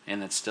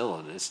 and it's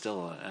just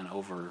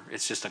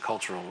a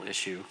cultural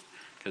issue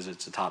because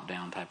it's a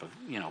top-down type of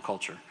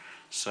culture.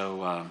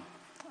 So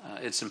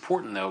it's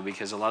important though,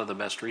 because a lot of the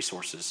best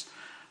resources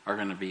are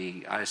going to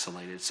be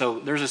isolated.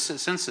 So there's a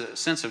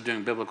sense of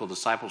doing biblical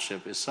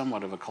discipleship is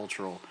somewhat of a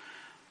cultural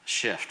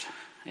shift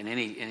in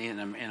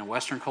a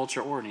Western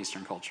culture or an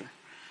Eastern culture.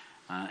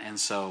 And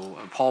so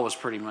Paul was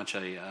pretty much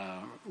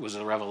was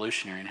a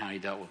revolutionary in how he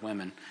dealt with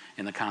women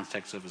in the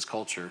context of his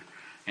culture.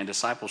 And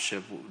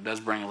discipleship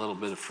does bring a little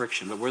bit of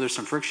friction, but where there's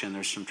some friction,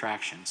 there's some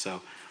traction.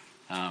 So,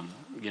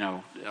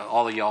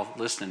 all of y'all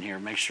listening here,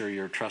 make sure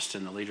you're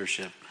trusting the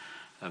leadership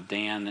of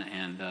Dan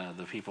and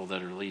the people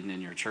that are leading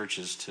in your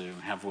churches to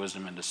have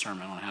wisdom and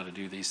discernment on how to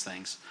do these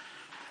things.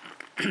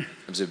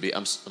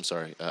 I'm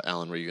sorry,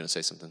 Alan, were you going to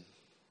say something?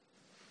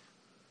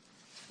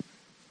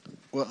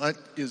 Well,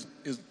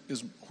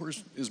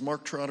 is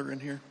Mark Trotter in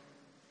here?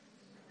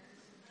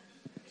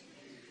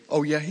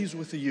 Oh yeah, he's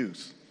with the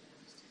youth.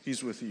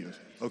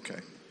 Okay,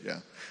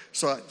 yeah.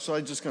 So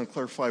I'm just going to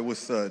clarify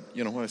with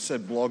when I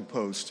said blog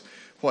post,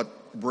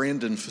 what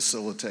Brandon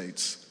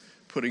facilitates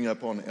putting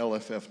up on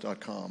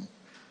lff.com,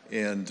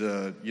 and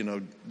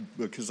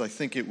because I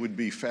think it would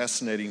be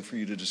fascinating for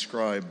you to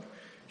describe.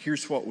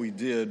 Here's what we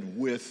did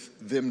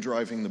with them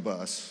driving the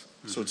bus.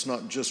 So it's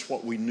not just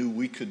what we knew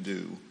we could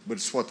do, but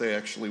it's what they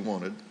actually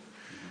wanted.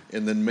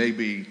 And then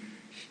maybe,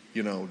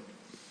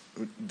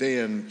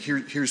 Dan,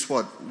 here's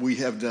what we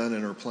have done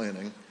and are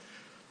planning,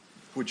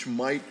 which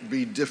might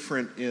be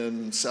different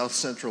in South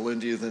Central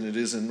India than it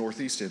is in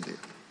Northeast India.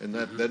 And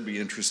that'd be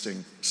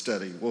interesting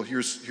study. Well,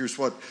 here's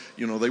what,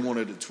 they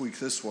wanted to tweak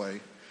this way.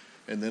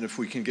 And then if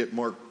we can get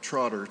Mark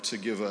Trotter to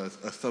give a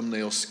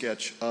thumbnail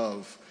sketch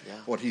of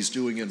what he's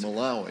doing in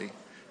Malawi,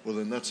 well,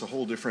 then that's a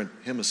whole different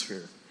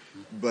hemisphere.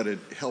 But it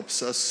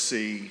helps us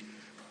see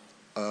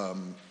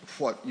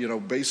what,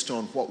 based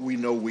on what we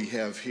know we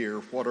have here,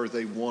 what are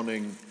they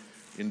wanting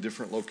in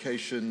different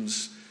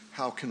locations,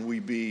 how can we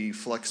be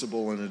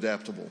flexible and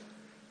adaptable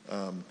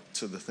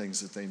to the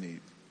things that they need.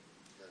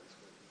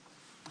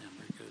 Yeah,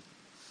 very good.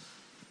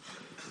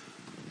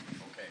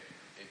 Okay,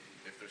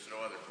 if there's no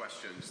other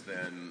questions,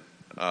 then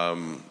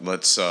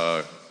let's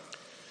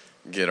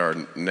get our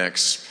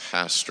next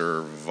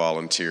pastor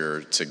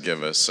volunteer to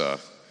give us an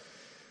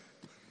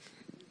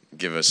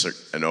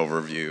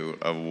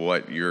overview of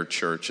what your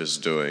church is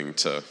doing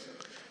to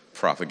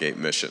propagate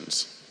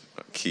missions,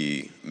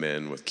 key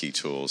men with key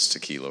tools to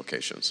key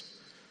locations.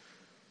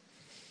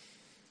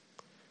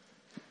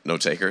 No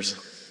takers?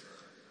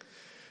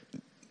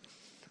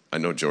 I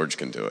know George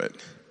can do it.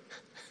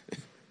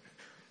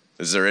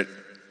 Is there it?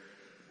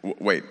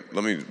 Wait,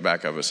 let me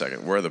back up a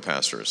second. Where are the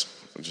pastors?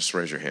 Just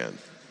raise your hand.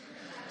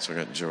 So we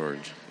got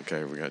George.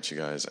 Okay, we got you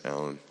guys.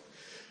 Alan.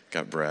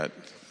 Got Brett.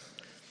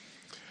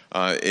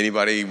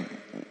 Anybody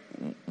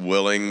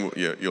willing?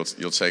 You'll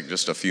take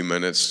just a few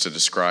minutes to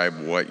describe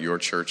what your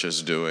church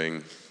is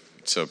doing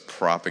to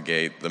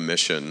propagate the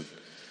mission.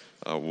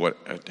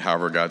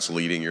 However God's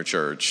leading your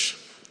church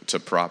to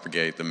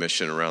propagate the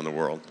mission around the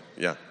world.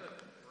 Yeah.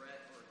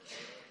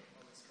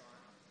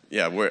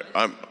 Yeah,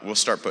 we'll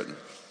start putting.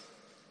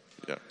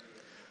 Yeah.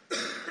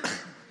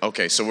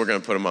 Okay, so we're going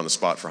to put them on the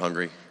spot for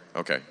Hungary.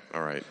 Okay,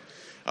 all right.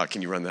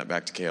 Can you run that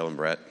back to Cale and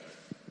Brett?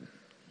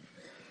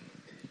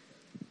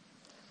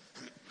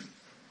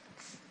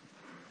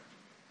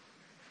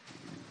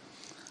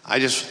 I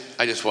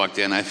just walked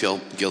in. I feel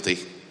guilty.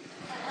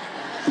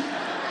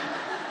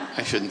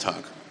 I shouldn't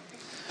talk.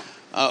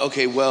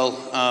 Okay,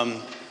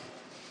 well,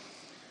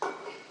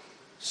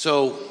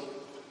 so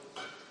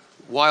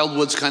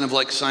Wildwood's kind of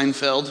like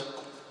Seinfeld.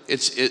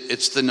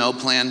 It's the no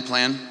plan.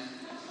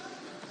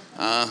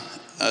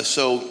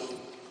 So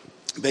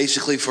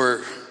basically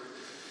for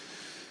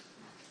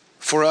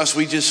us,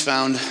 we just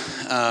found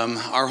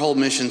our whole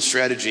mission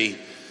strategy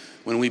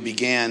when we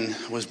began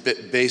was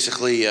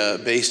basically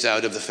based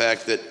out of the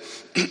fact that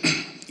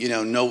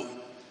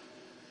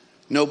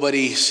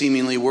nobody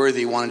seemingly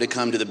worthy wanted to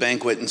come to the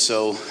banquet, and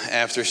so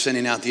after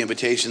sending out the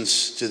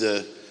invitations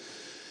to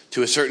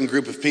a certain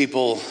group of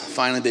people,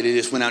 finally they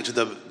just went out to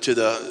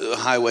the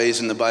highways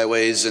and the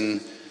byways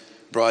and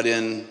brought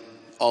in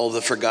all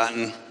the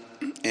forgotten,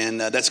 and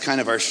that's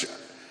kind of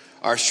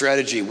our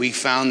strategy. We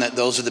found that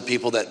those are the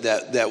people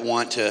that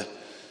want to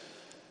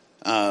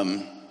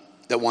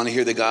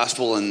hear the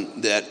gospel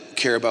and that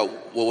care about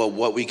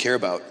what we care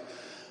about.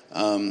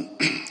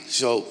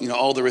 So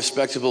all the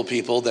respectable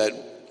people that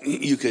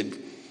you could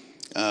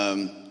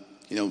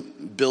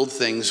build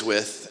things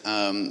with,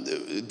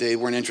 they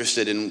weren't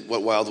interested in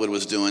what Wildwood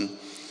was doing.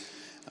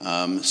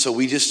 So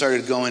we just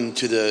started going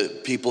to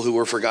the people who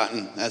were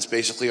forgotten. That's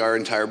basically our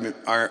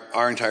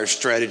entire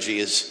strategy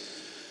is,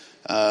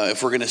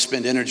 if we're going to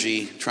spend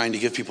energy trying to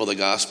give people the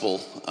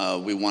gospel,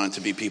 we want it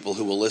to be people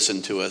who will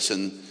listen to us.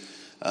 And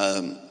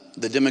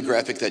the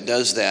demographic that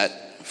does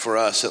that, for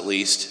us at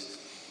least,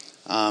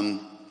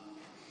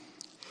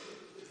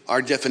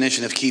 our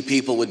definition of key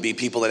people would be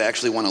people that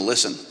actually want to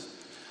listen.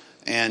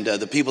 And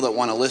the people that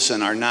want to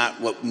listen are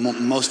not what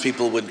most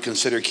people would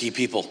consider key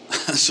people.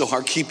 So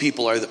our key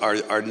people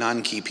are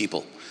non-key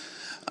people.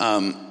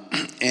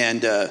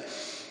 And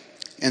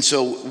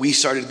so we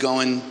started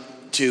going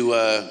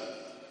to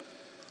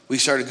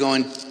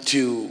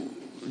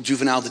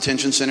juvenile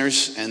detention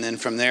centers, and then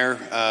from there,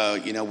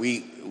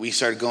 we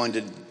started going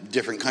to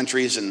different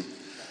countries, and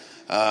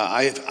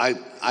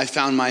I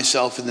found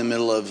myself in the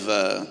middle of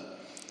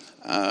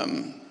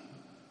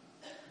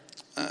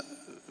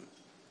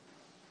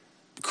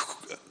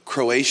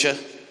Croatia,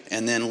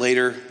 and then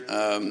later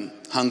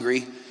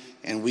Hungary,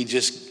 and we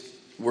just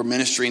were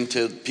ministering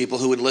to people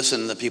who would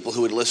listen. The people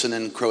who would listen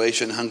in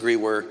Croatia and Hungary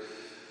were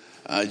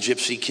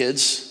gypsy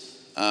kids.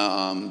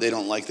 They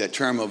don't like that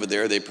term over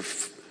there. They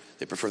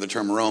prefer the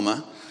term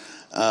Roma.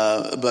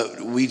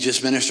 But we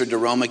just ministered to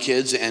Roma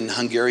kids and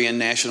Hungarian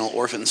national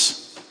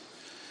orphans.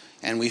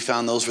 And we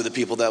found those were the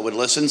people that would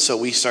listen, so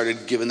we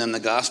started giving them the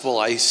gospel.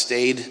 I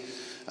stayed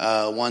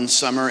one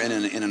summer in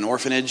an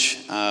orphanage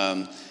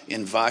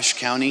in Vas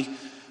County,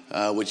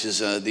 which is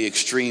the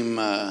extreme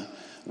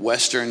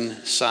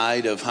western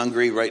side of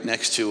Hungary, right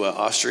next to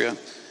Austria.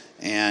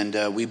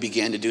 And we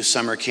began to do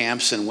summer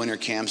camps and winter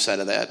camps out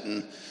of that.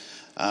 And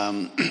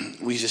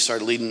we just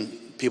started leading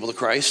people to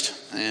Christ.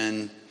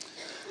 And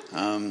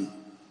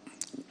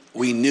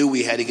we knew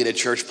we had to get a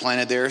church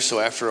planted there.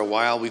 So after a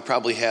while, we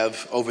probably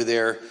have over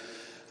there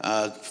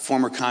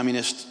former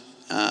communist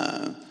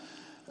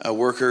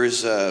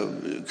workers,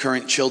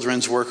 current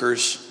children's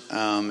workers,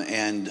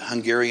 and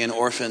Hungarian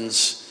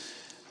orphans,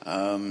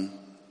 and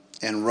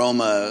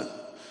Roma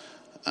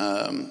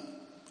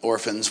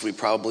orphans. We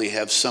probably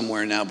have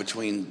somewhere now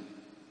between,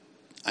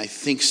 I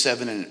think,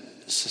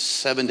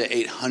 700 to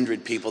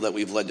 800 people that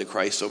we've led to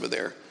Christ over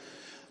there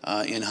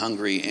in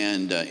Hungary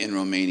and in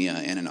Romania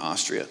and in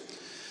Austria.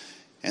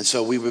 And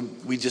so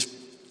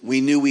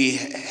we knew we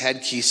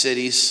had key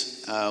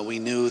cities. We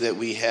knew that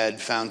we had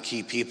found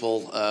key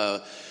people.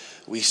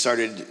 We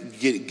started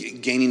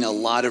gaining a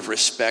lot of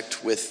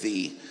respect with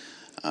the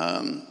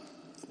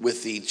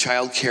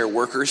child care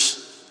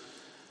workers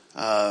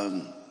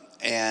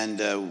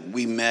And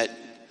we met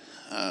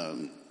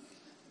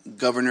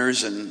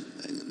governors, and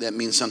that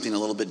means something a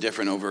little bit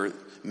different over.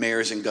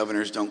 Mayors and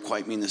governors don't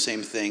quite mean the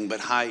same thing, but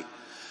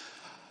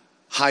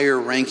higher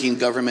ranking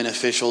government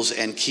officials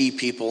and key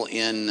people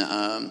in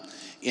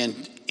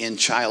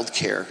child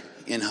care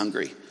in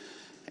Hungary.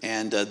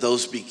 And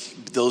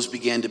those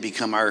began to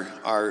become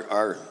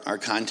our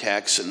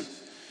contacts. And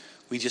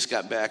we just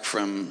got back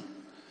from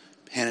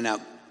handing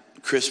out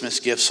Christmas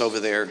gifts over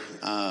there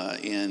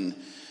in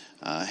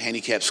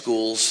handicapped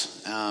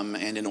schools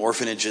and in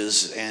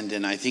orphanages, and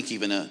in, I think,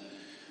 even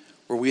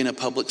were we in a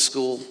public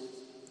school,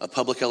 a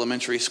public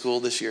elementary school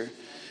this year?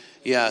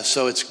 Yeah,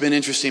 so it's been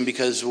interesting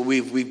because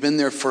we've been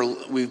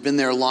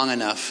there long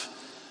enough.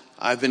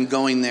 I've been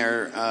going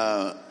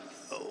there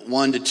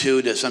 1 to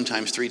 2 to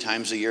sometimes 3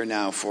 times a year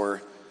now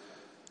for,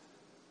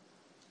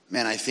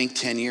 man, I think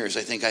 10 years.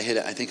 I think I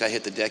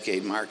hit the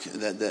decade mark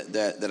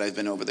that I've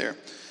been over there,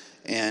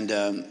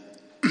 and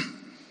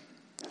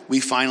we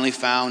finally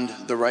found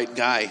the right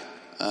guy.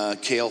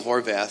 Cale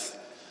Horvath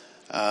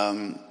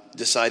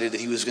decided that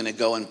he was going to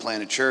go and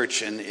plant a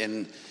church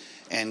and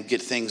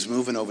get things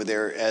moving over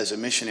there as a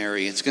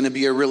missionary. It's going to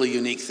be a really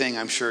unique thing.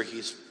 I'm sure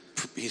he's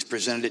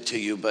presented it to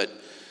you, but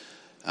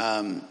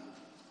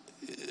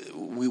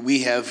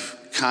we have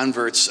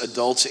converts,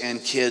 adults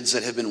and kids,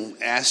 that have been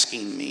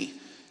asking me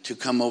to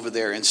come over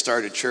there and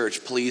start a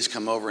church. Please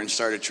come over and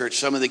start a church.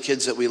 Some of the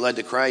kids that we led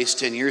to Christ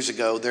 10 years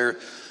ago,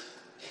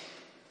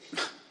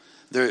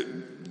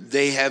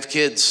 they have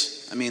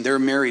kids. I mean, they're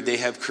married, they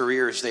have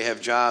careers, they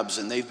have jobs,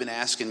 and they've been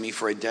asking me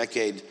for a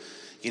decade,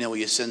 will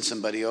you send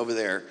somebody over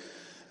there?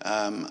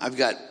 I've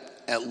got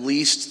at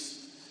least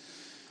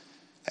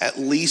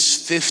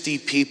 50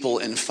 people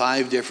in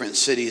 5 different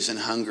cities in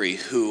Hungary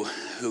who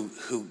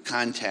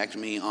contact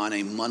me on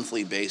a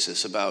monthly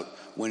basis about,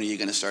 when are you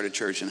going to start a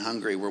church in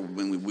Hungary?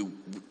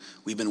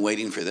 We've been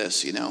waiting for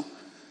this, and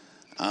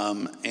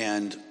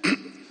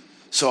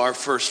so our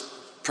first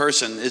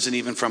person isn't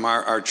even from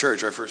our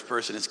church. Our first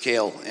person is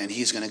Cale, and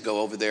he's going to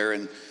go over there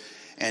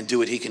and do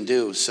what he can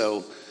do.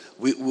 So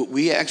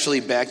we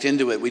actually backed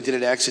into it. We did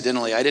it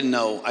accidentally. I didn't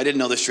know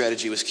the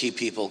strategy was key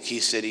people, key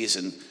cities,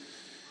 and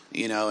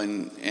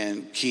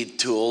and key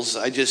tools.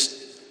 I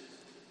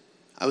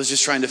was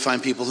just trying to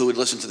find people who would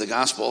listen to the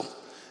gospel,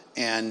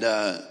 and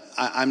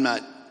I'm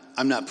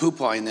not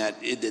poo-pawing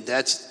that.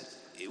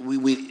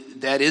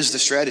 That is the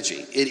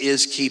strategy. It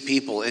is key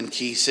people and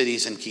key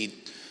cities and key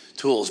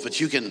tools. But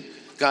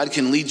God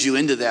can lead you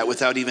into that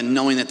without even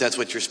knowing that that's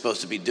what you're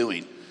supposed to be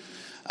doing.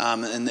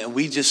 And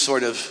we just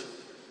sort of,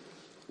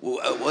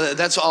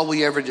 that's all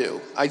we ever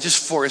do. I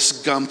just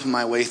Forrest Gump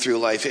my way through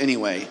life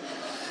anyway.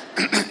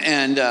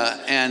 and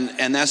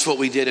that's what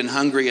we did in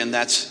Hungary, and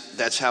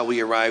that's how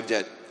we arrived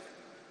at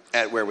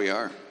where we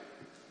are.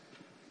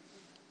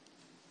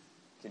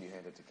 Can you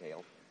hand it to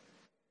Cale?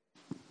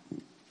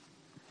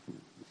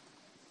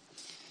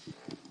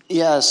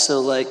 Yeah,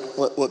 so like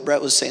what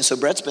Brett was saying, so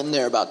Brett's been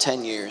there about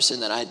 10 years,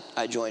 and then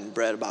I joined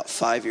Brett about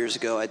 5 years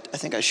ago. I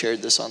think I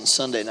shared this on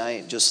Sunday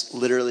night, just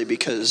literally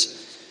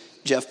because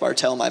Jeff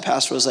Bartel, my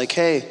pastor, was like,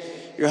 hey,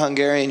 you're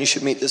Hungarian, you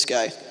should meet this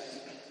guy.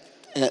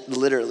 And it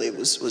literally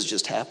was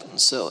just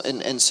happened. So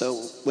and so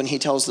when he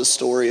tells the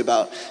story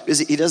about, because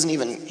he didn't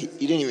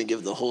even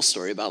give the whole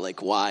story about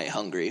like why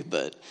Hungary,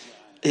 but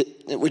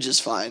which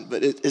is fine.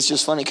 But it's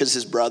just funny because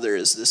his brother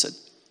is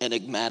this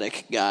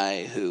enigmatic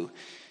guy who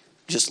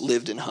just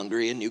lived in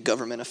Hungary and knew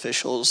government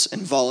officials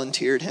and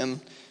volunteered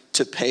him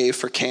to pay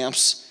for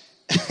camps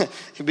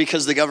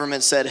because the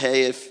government said,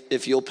 hey,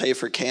 if you'll pay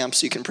for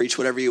camps, you can preach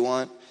whatever you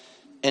want,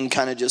 and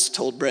kind of just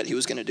told Brett he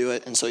was going to do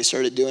it. And so he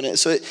started doing it.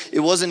 So it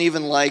wasn't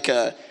even like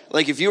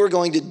if you were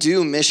going to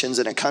do missions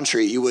in a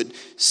country, you would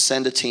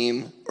send a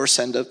team or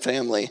send a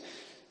family,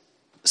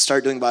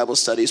 start doing Bible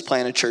studies,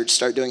 plant a church,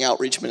 start doing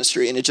outreach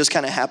ministry. And it just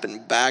kind of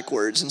happened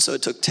backwards. And so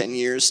it took 10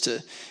 years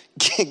to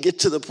get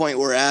to the point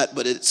we're at,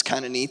 but it's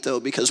kind of neat though,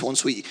 because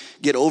once we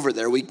get over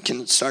there, we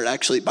can start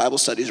Bible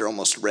studies are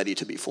almost ready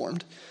to be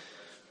formed.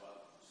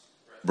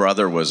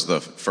 Brother was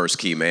the first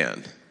key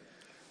man.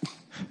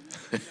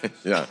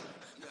 Yeah.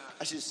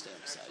 I should stay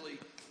upside.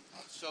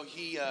 So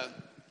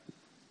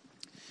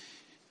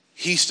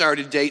he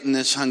started dating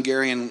this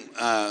Hungarian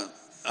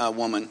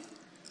woman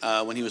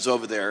when he was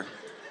over there,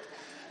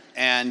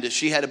 and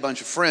she had a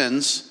bunch of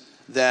friends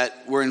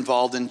that were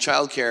involved in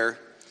childcare.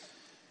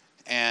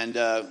 And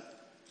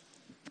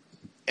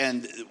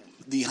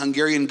the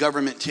Hungarian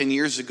government 10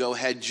 years ago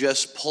had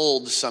just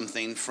pulled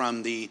something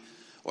from they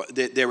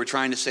were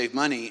trying to save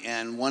money.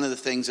 And one of the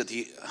things that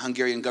the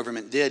Hungarian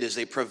government did is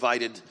they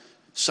provided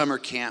summer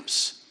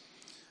camps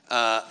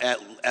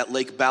at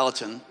Lake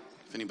Balaton,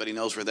 if anybody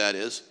knows where that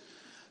is.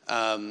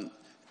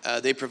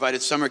 They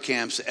provided summer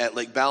camps at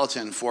Lake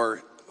Balaton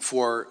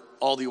for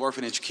all the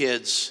orphanage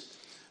kids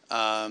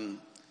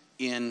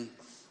in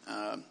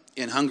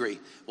Hungary.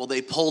 Well,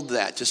 they pulled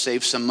that to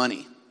save some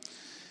money.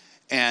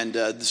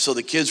 And so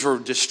the kids were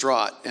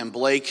distraught. And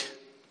Blake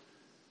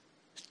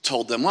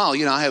told them, well,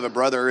 I have a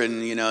brother,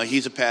 and,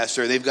 he's a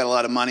pastor. They've got a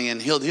lot of money,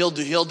 and he'll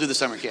do the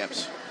summer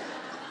camps.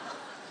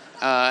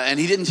 And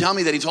he didn't tell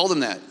me that he told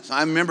him that. So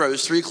I remember it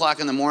was 3 o'clock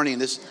in the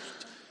morning.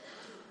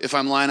 If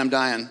I'm lying, I'm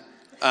dying.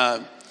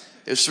 It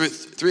was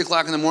 3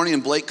 o'clock in the morning,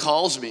 and Blake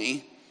calls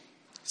me.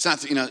 It's not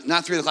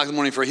 3 o'clock in the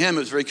morning for him. It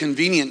was a very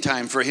convenient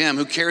time for him.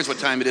 Who cares what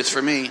time it is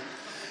for me?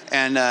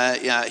 And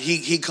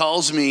he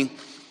calls me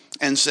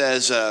and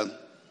says,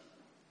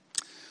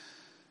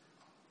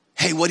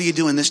 hey, what are you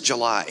doing this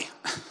July?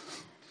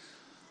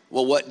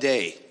 Well, what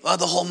day? Well,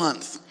 the whole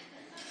month.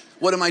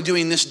 What am I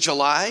doing this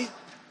July?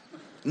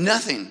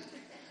 Nothing,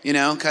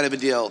 kind of a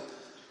deal.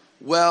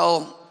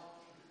 Well,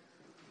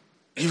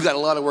 you've got a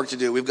lot of work to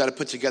do. We've got to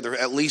put together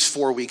at least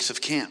 4 weeks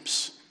of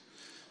camps.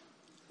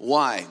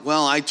 Why?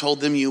 Well, I told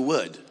them you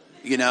would,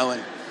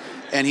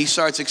 and he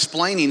starts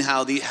explaining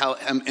how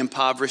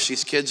impoverished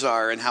these kids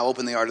are and how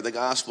open they are to the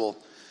gospel.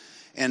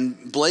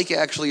 And Blake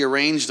actually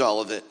arranged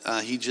all of it.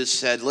 He just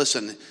said,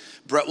 listen,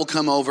 Brett will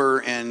come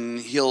over and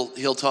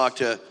he'll talk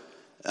to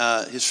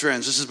his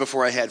friends. This is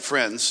before I had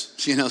friends,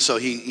 so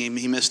he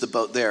missed the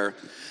boat there.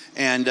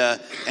 And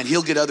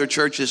he'll get other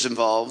churches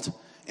involved,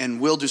 and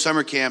we'll do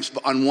summer camps,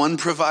 but on one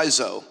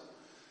proviso.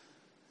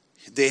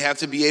 They have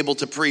to be able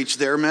to preach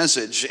their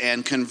message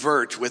and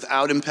convert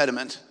without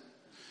impediment,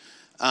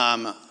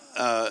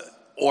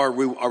 or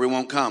we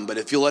won't come. But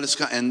if you let us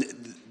come, and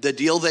the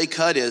deal they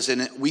cut is,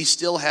 and we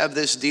still have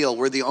this deal,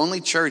 we're the only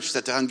church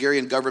that the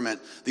Hungarian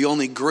government, the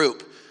only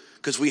group,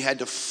 because we had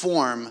to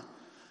form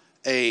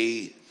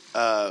a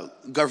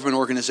government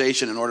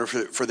organization in order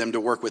for them to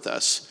work with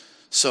us.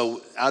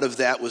 So out of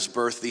that was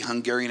birthed the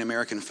Hungarian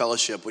American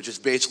Fellowship, which is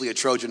basically a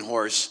Trojan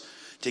horse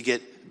to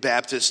get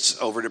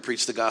Baptists over to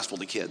preach the gospel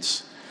to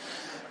kids.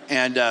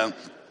 And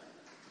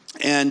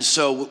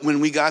so when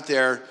we got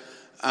there,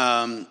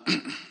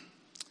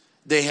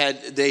 they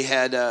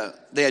had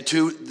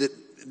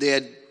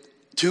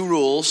two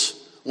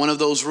rules. One of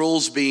those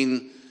rules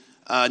being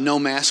no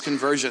mass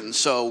conversion.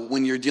 So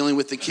when you're dealing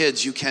with the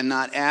kids, you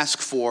cannot ask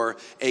for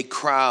a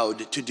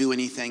crowd to do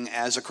anything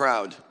as a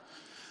crowd.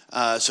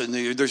 So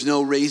there's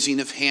no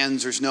raising of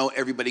hands. There's no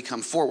everybody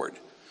come forward.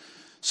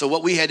 So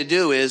what we had to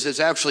do is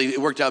it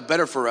worked out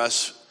better for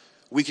us.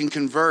 We can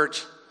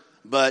convert,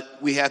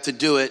 but we have to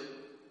do it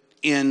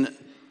in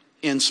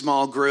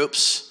small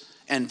groups,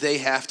 and they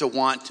have to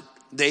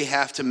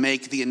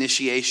make the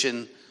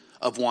initiation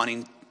of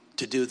wanting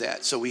to do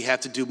that. So we have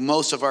to do,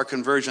 most of our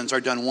conversions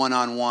are done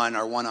one-on-one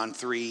or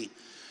one-on-three.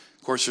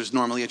 Of course, there's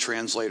normally a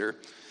translator.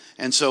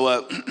 And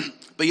so,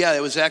 but yeah,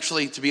 it was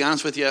actually, to be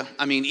honest with you,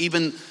 I mean,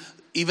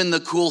 even the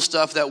cool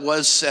stuff that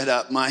was set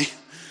up, my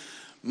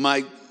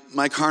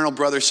carnal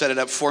brother set it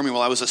up for me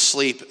while I was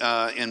asleep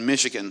in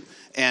Michigan.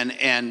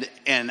 And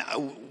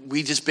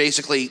we just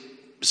basically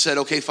said,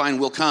 okay, fine,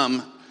 we'll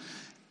come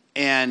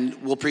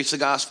and we'll preach the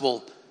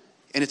gospel.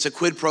 And it's a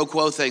quid pro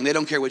quo thing. They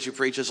don't care what you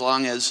preach as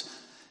long as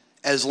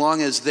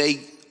they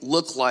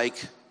look like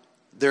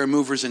they're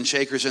movers and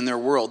shakers in their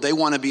world. They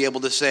want to be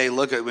able to say,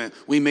 look,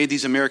 we made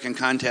these American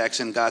contacts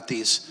and got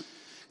these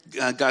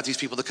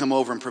people to come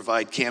over and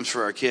provide camps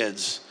for our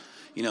kids,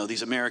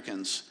 these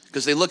Americans.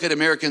 Because they look at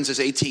Americans as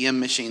ATM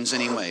machines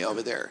anyway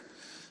over there.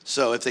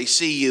 So if they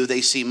see you,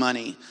 they see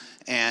money.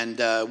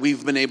 And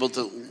we've been able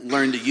to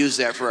learn to use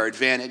that for our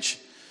advantage.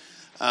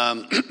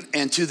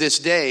 And to this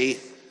day,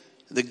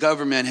 the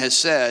government has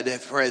said,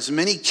 for as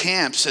many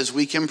camps as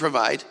we can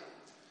provide,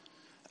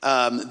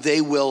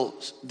 they will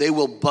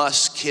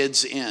bus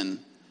kids in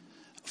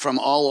from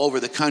all over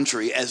the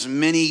country. As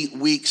many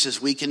weeks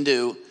as we can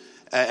do,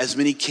 as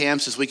many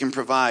camps as we can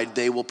provide,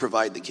 they will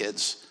provide the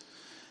kids.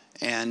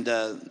 And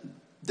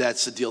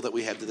that's the deal that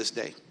we have to this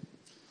day.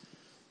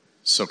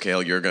 So,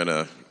 Cale, you're going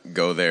to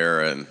go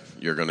there and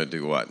you're going to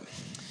do what?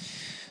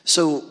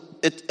 So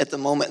at the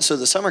moment, so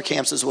the summer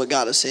camps is what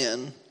got us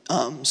in.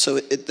 So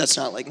that's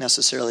not like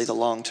necessarily the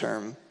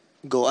long-term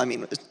goal. I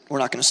mean, we're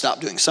not going to stop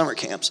doing summer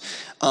camps.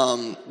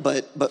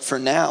 But for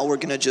now, we're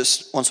going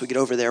to once we get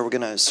over there, we're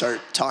going to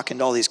start talking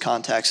to all these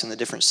contacts in the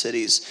different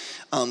cities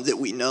that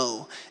we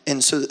know.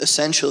 And so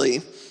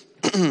essentially,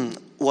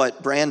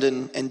 what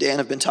Brandon and Dan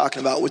have been talking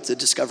about with the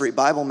Discovery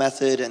Bible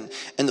Method and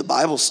the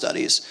Bible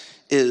studies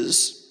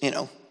is,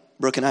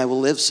 Brooke and I will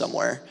live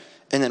somewhere.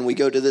 And then we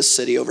go to this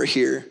city over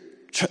here,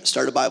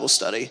 start a Bible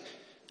study,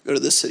 go to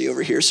this city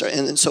over here.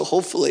 And then so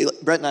hopefully,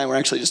 Brett and I were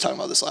actually just talking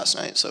about this last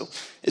night. So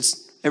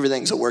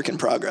everything's a work in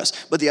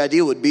progress. But the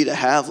idea would be to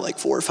have like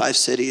 4 or 5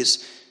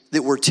 cities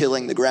that we're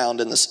tilling the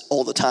ground in this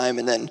all the time.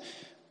 And then,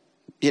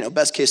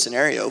 best case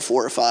scenario,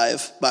 4 or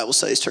 5 Bible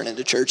studies turn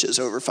into churches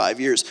over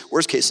 5 years.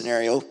 Worst case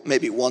scenario,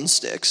 maybe 1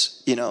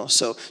 sticks,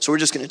 So we're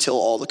just going to till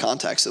all the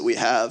contacts that we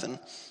have and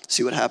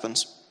see what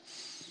happens.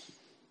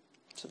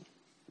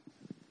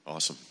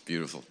 Awesome.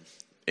 Beautiful.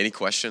 Any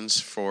questions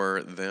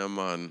for them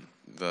on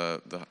the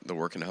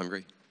work in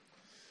Hungary?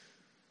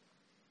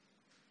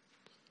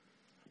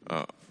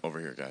 Over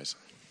here, guys.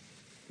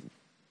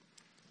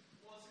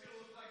 What's it going to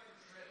look like for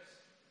trips?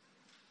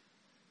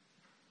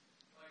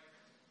 Like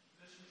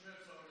mission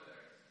trips over there?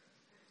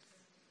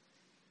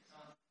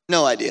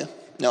 No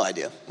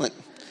idea.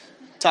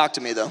 Talk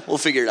to me, though. We'll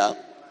figure it out.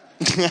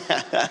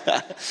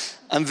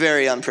 I'm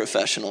very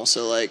unprofessional,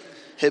 so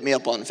hit me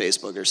up on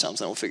Facebook or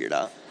something. We'll figure it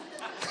out.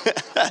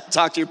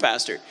 Talk to your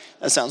pastor.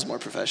 That sounds more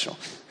professional.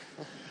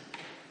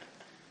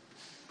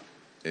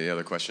 Any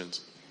other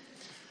questions?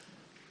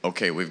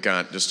 Okay, we've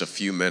got just a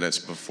few minutes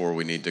before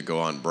we need to go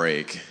on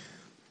break.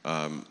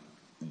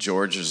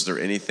 George, is there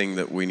anything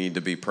that we need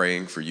to be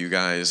praying for you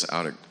guys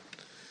out of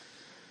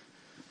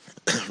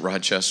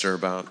Rochester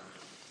about?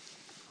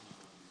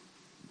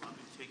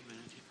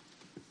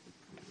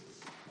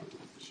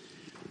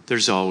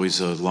 There's always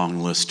a long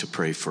list to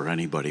pray for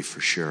anybody, for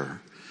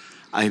sure.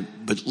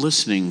 But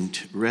listening,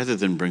 rather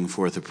than bring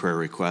forth a prayer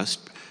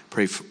request,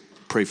 pray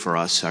for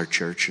us, our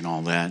church, and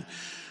all that.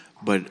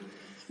 But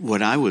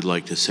what I would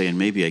like to say, and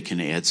maybe I can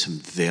add some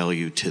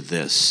value to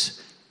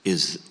this,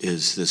 is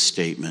this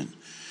statement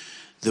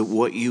that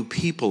what you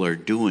people are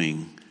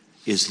doing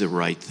is the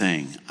right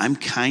thing. I'm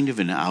kind of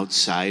an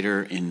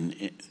outsider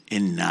in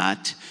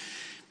not,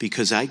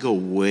 because I go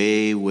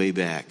way, way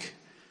back.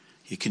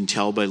 You can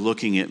tell by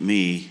looking at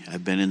me,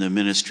 I've been in the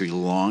ministry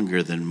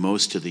longer than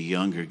most of the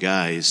younger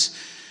guys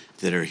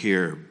that are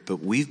here. But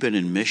we've been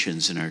in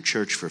missions in our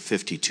church for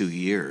 52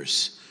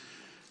 years.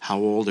 How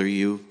old are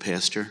you,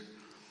 Pastor?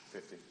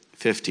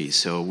 50.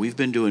 So we've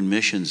been doing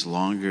missions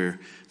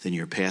longer than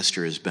your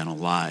pastor has been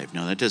alive.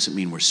 Now, that doesn't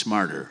mean we're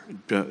smarter.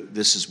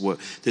 This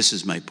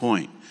is my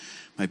point.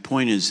 My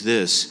point is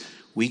this: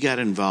 we got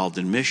involved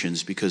in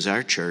missions because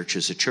our church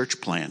is a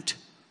church plant.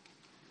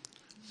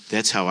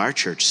 That's how our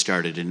church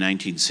started in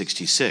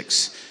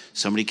 1966.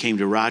 Somebody came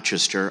to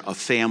Rochester, a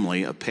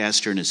family, a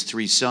pastor and his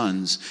 3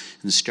 sons,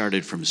 and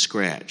started from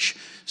scratch.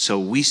 So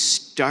we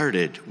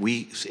started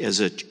as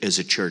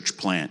a church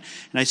plant.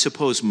 And I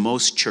suppose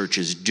most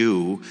churches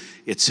do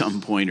at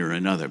some point or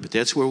another, but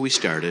that's where we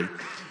started.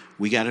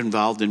 We got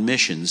involved in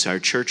missions. Our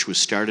church was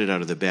started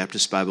out of the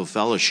Baptist Bible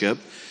Fellowship.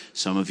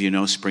 Some of you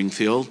know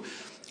Springfield,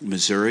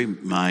 Missouri.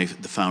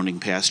 The founding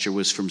pastor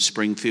was from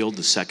Springfield.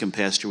 The second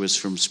pastor was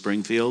from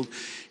Springfield.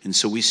 And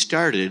so we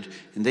started,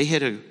 and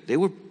they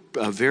were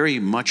very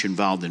much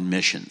involved in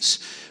missions.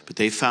 But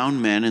they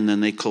found men, and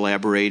then they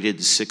collaborated.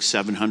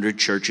 600-700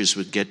 churches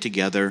would get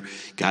together.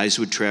 Guys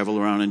would travel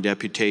around in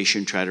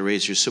deputation, try to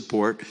raise their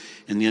support,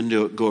 and then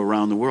go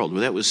around the world.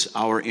 Well, that was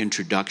our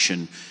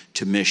introduction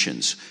to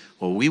missions.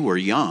 Well, we were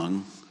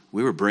young.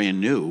 We were brand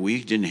new.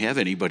 We didn't have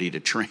anybody to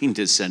train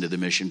to send to the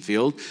mission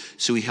field,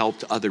 so we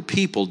helped other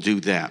people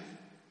do that.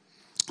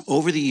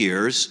 Over the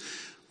years,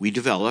 we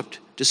developed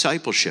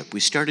discipleship. We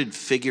started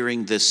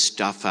figuring this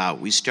stuff out.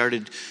 We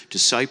started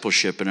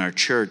discipleship in our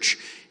church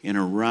in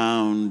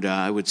around,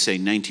 I would say,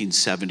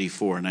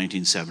 1974,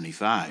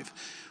 1975.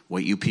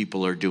 What you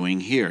people are doing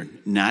here.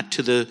 Not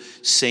to the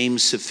same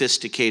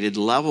sophisticated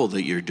level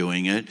that you're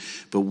doing it,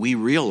 but we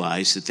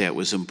realized that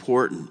was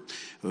important.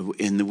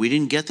 And we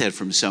didn't get that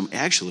from some,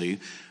 actually,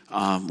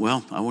 I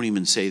won't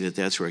even say that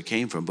that's where it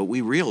came from, but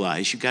we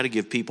realized you've got to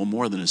give people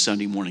more than a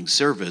Sunday morning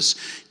service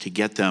to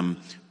get them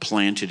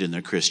planted in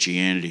their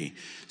Christianity.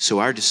 So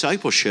our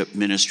discipleship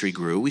ministry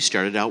grew. We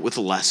started out with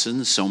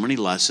lessons, so many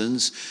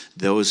lessons.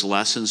 Those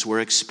lessons were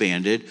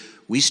expanded.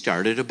 We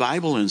started a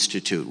Bible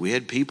Institute. We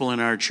had people in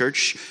our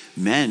church,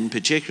 men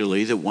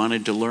particularly, that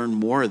wanted to learn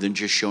more than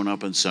just showing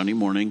up on Sunday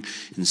morning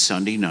and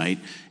Sunday night,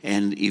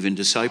 and even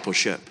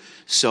discipleship.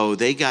 So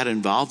they got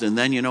involved, and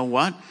then you know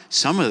what?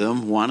 Some of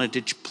them wanted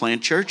to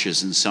plant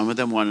churches, and some of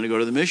them wanted to go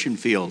to the mission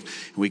field.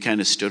 And we kind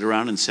of stood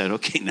around and said,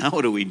 okay, now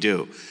what do we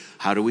do?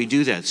 How do we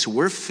do that? So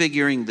we're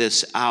figuring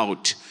this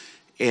out.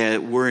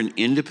 We're an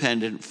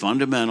independent,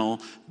 fundamental,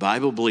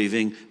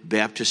 Bible-believing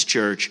Baptist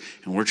church,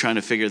 and we're trying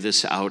to figure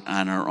this out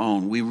on our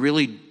own.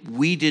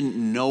 We didn't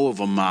know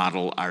of a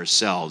model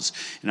ourselves.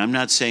 And I'm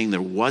not saying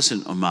there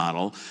wasn't a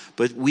model,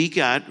 but we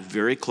got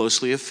very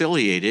closely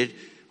affiliated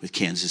with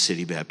Kansas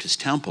City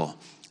Baptist Temple.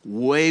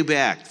 Way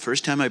back,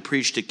 first time I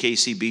preached at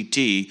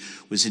KCBT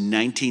was in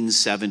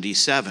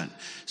 1977.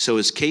 So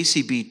as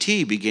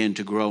KCBT began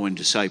to grow in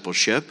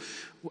discipleship,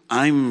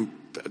 I'm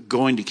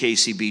going to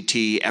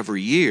KCBT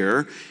every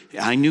year.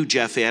 I knew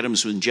Jeff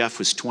Adams when Jeff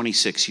was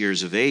 26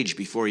 years of age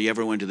before he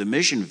ever went to the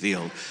mission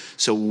field.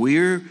 So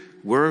we're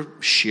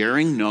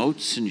sharing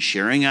notes and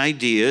sharing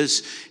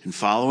ideas and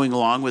following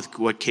along with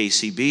what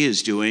KCB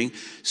is doing.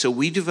 So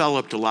we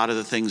developed a lot of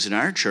the things in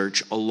our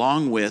church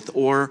along with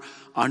or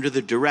under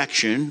the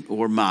direction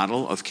or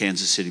model of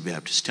Kansas City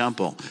Baptist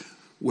Temple,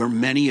 where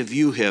many of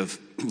you have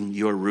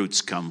your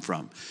roots come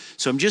from.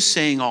 So I'm just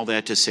saying all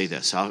that to say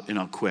this, and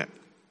I'll quit.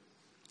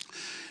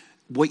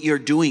 What you're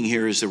doing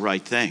here is the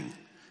right thing.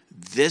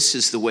 This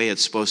is the way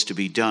it's supposed to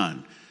be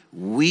done.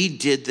 We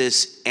did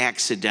this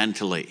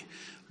accidentally.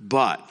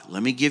 But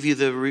let me give you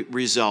the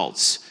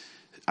results.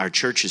 Our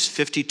church is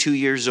 52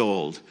 years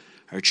old.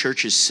 Our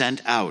church has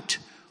sent out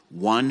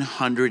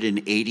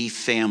 180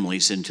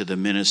 families into the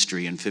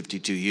ministry in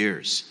 52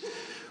 years.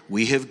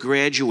 We have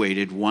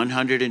graduated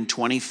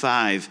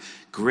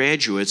 125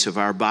 graduates of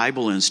our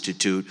Bible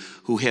Institute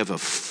who have a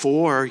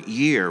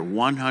 4-year,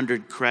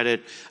 100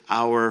 credit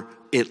hour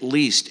at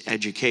least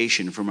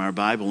education from our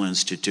Bible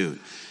Institute.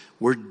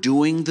 We're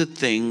doing the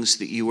things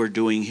that you are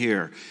doing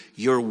here.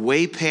 You're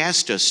way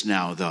past us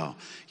now, though.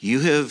 You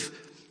have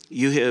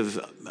You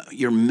have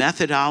your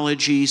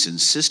methodologies and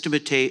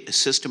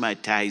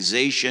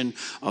systematization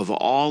of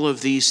all of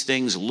these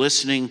things,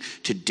 listening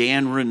to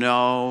Dan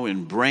Renault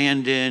and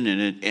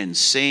Brandon and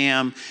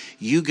Sam.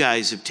 You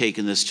guys have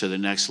taken this to the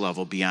next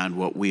level beyond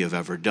what we have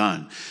ever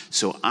done.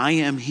 So I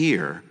am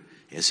here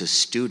as a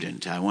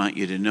student. I want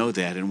you to know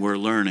that, and we're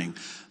learning.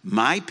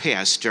 My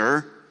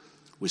pastor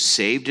was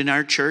saved in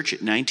our church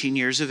at 19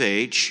 years of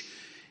age,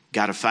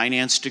 got a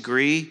finance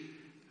degree,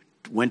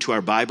 went to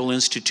our Bible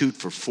Institute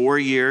for 4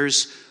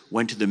 years,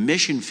 went to the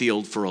mission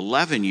field for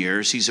 11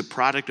 years. He's a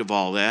product of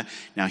all that.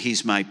 Now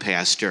he's my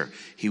pastor.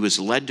 He was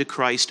led to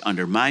Christ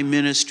under my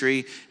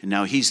ministry, and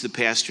now he's the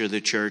pastor of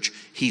the church.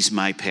 He's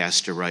my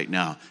pastor right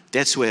now.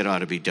 That's the way it ought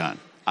to be done.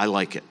 I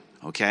like it,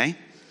 okay?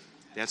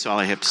 That's all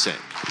I have to say.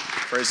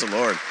 Praise the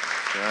Lord.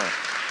 Yeah.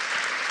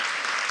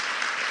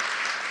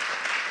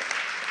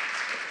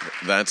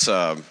 That's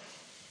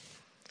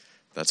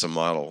a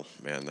model,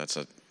 man. That's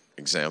an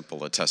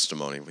example, a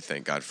testimony. We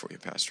thank God for you,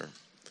 Pastor.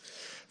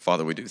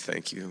 Father, we do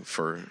thank you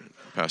for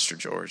Pastor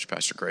George,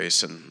 Pastor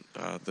Grace, and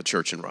the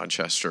church in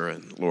Rochester,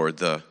 and Lord,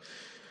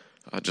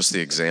 just the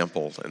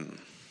example, and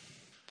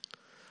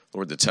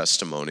Lord, the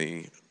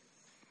testimony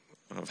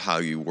of how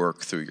you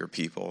work through your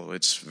people.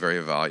 It's very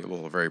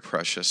valuable, very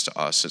precious to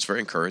us. It's very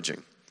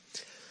encouraging.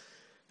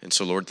 And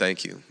so, Lord,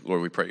 thank you.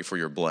 Lord, we pray for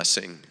your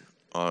blessing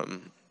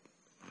on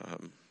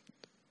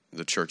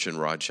the church in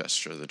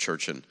Rochester, the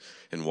church in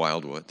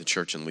Wildwood, the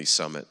church in Lee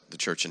Summit, the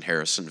church in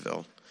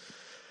Harrisonville.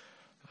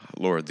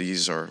 Lord,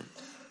 these are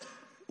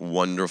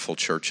wonderful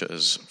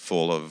churches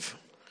full of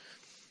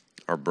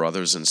our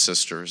brothers and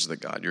sisters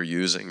that, God, you're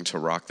using to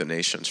rock the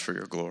nations for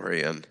your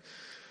glory. And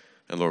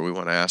Lord, we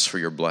want to ask for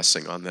your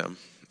blessing on them.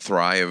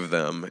 Thrive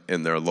them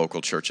in their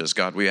local churches.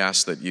 God, we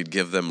ask that you'd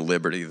give them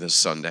liberty this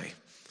Sunday,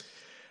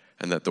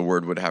 and that the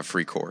word would have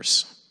free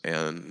course,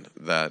 and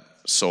that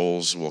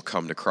souls will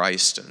come to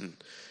Christ,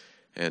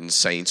 and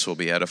saints will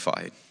be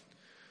edified.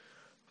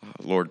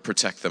 Lord,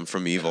 protect them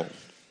from evil.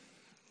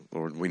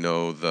 Lord, we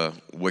know the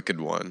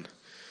wicked one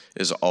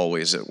is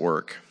always at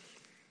work.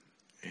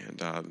 And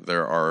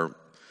there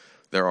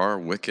are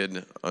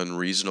wicked,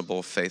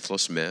 unreasonable,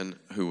 faithless men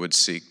who would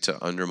seek to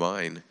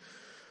undermine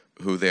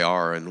who they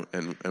are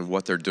and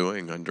what they're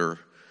doing under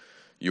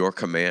your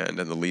command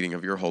and the leading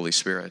of your Holy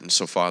Spirit. And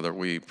so, Father,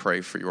 we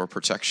pray for your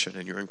protection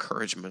and your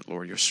encouragement,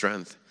 Lord, your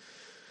strength.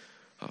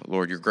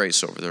 Lord, your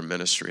grace over their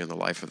ministry and the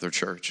life of their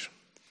church.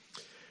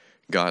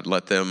 God,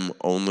 let them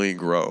only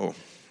grow,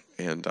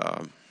 and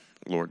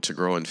Lord, to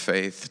grow in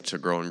faith, to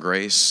grow in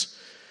grace,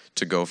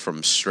 to go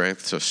from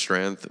strength to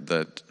strength,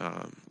 that,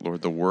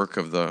 Lord, the work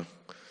of the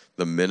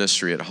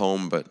ministry at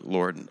home, but,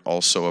 Lord,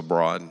 also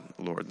abroad,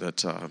 Lord,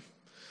 that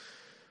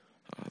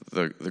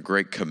the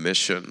Great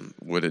Commission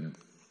would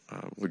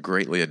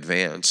greatly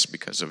advance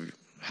because of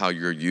how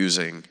you're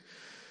using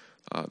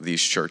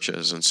these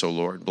churches. And so,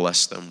 Lord,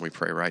 bless them, we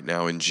pray right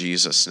now in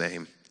Jesus'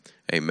 name.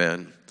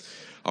 Amen.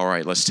 All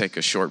right, let's take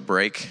a short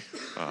break.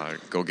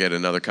 Go get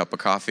another cup of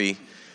coffee.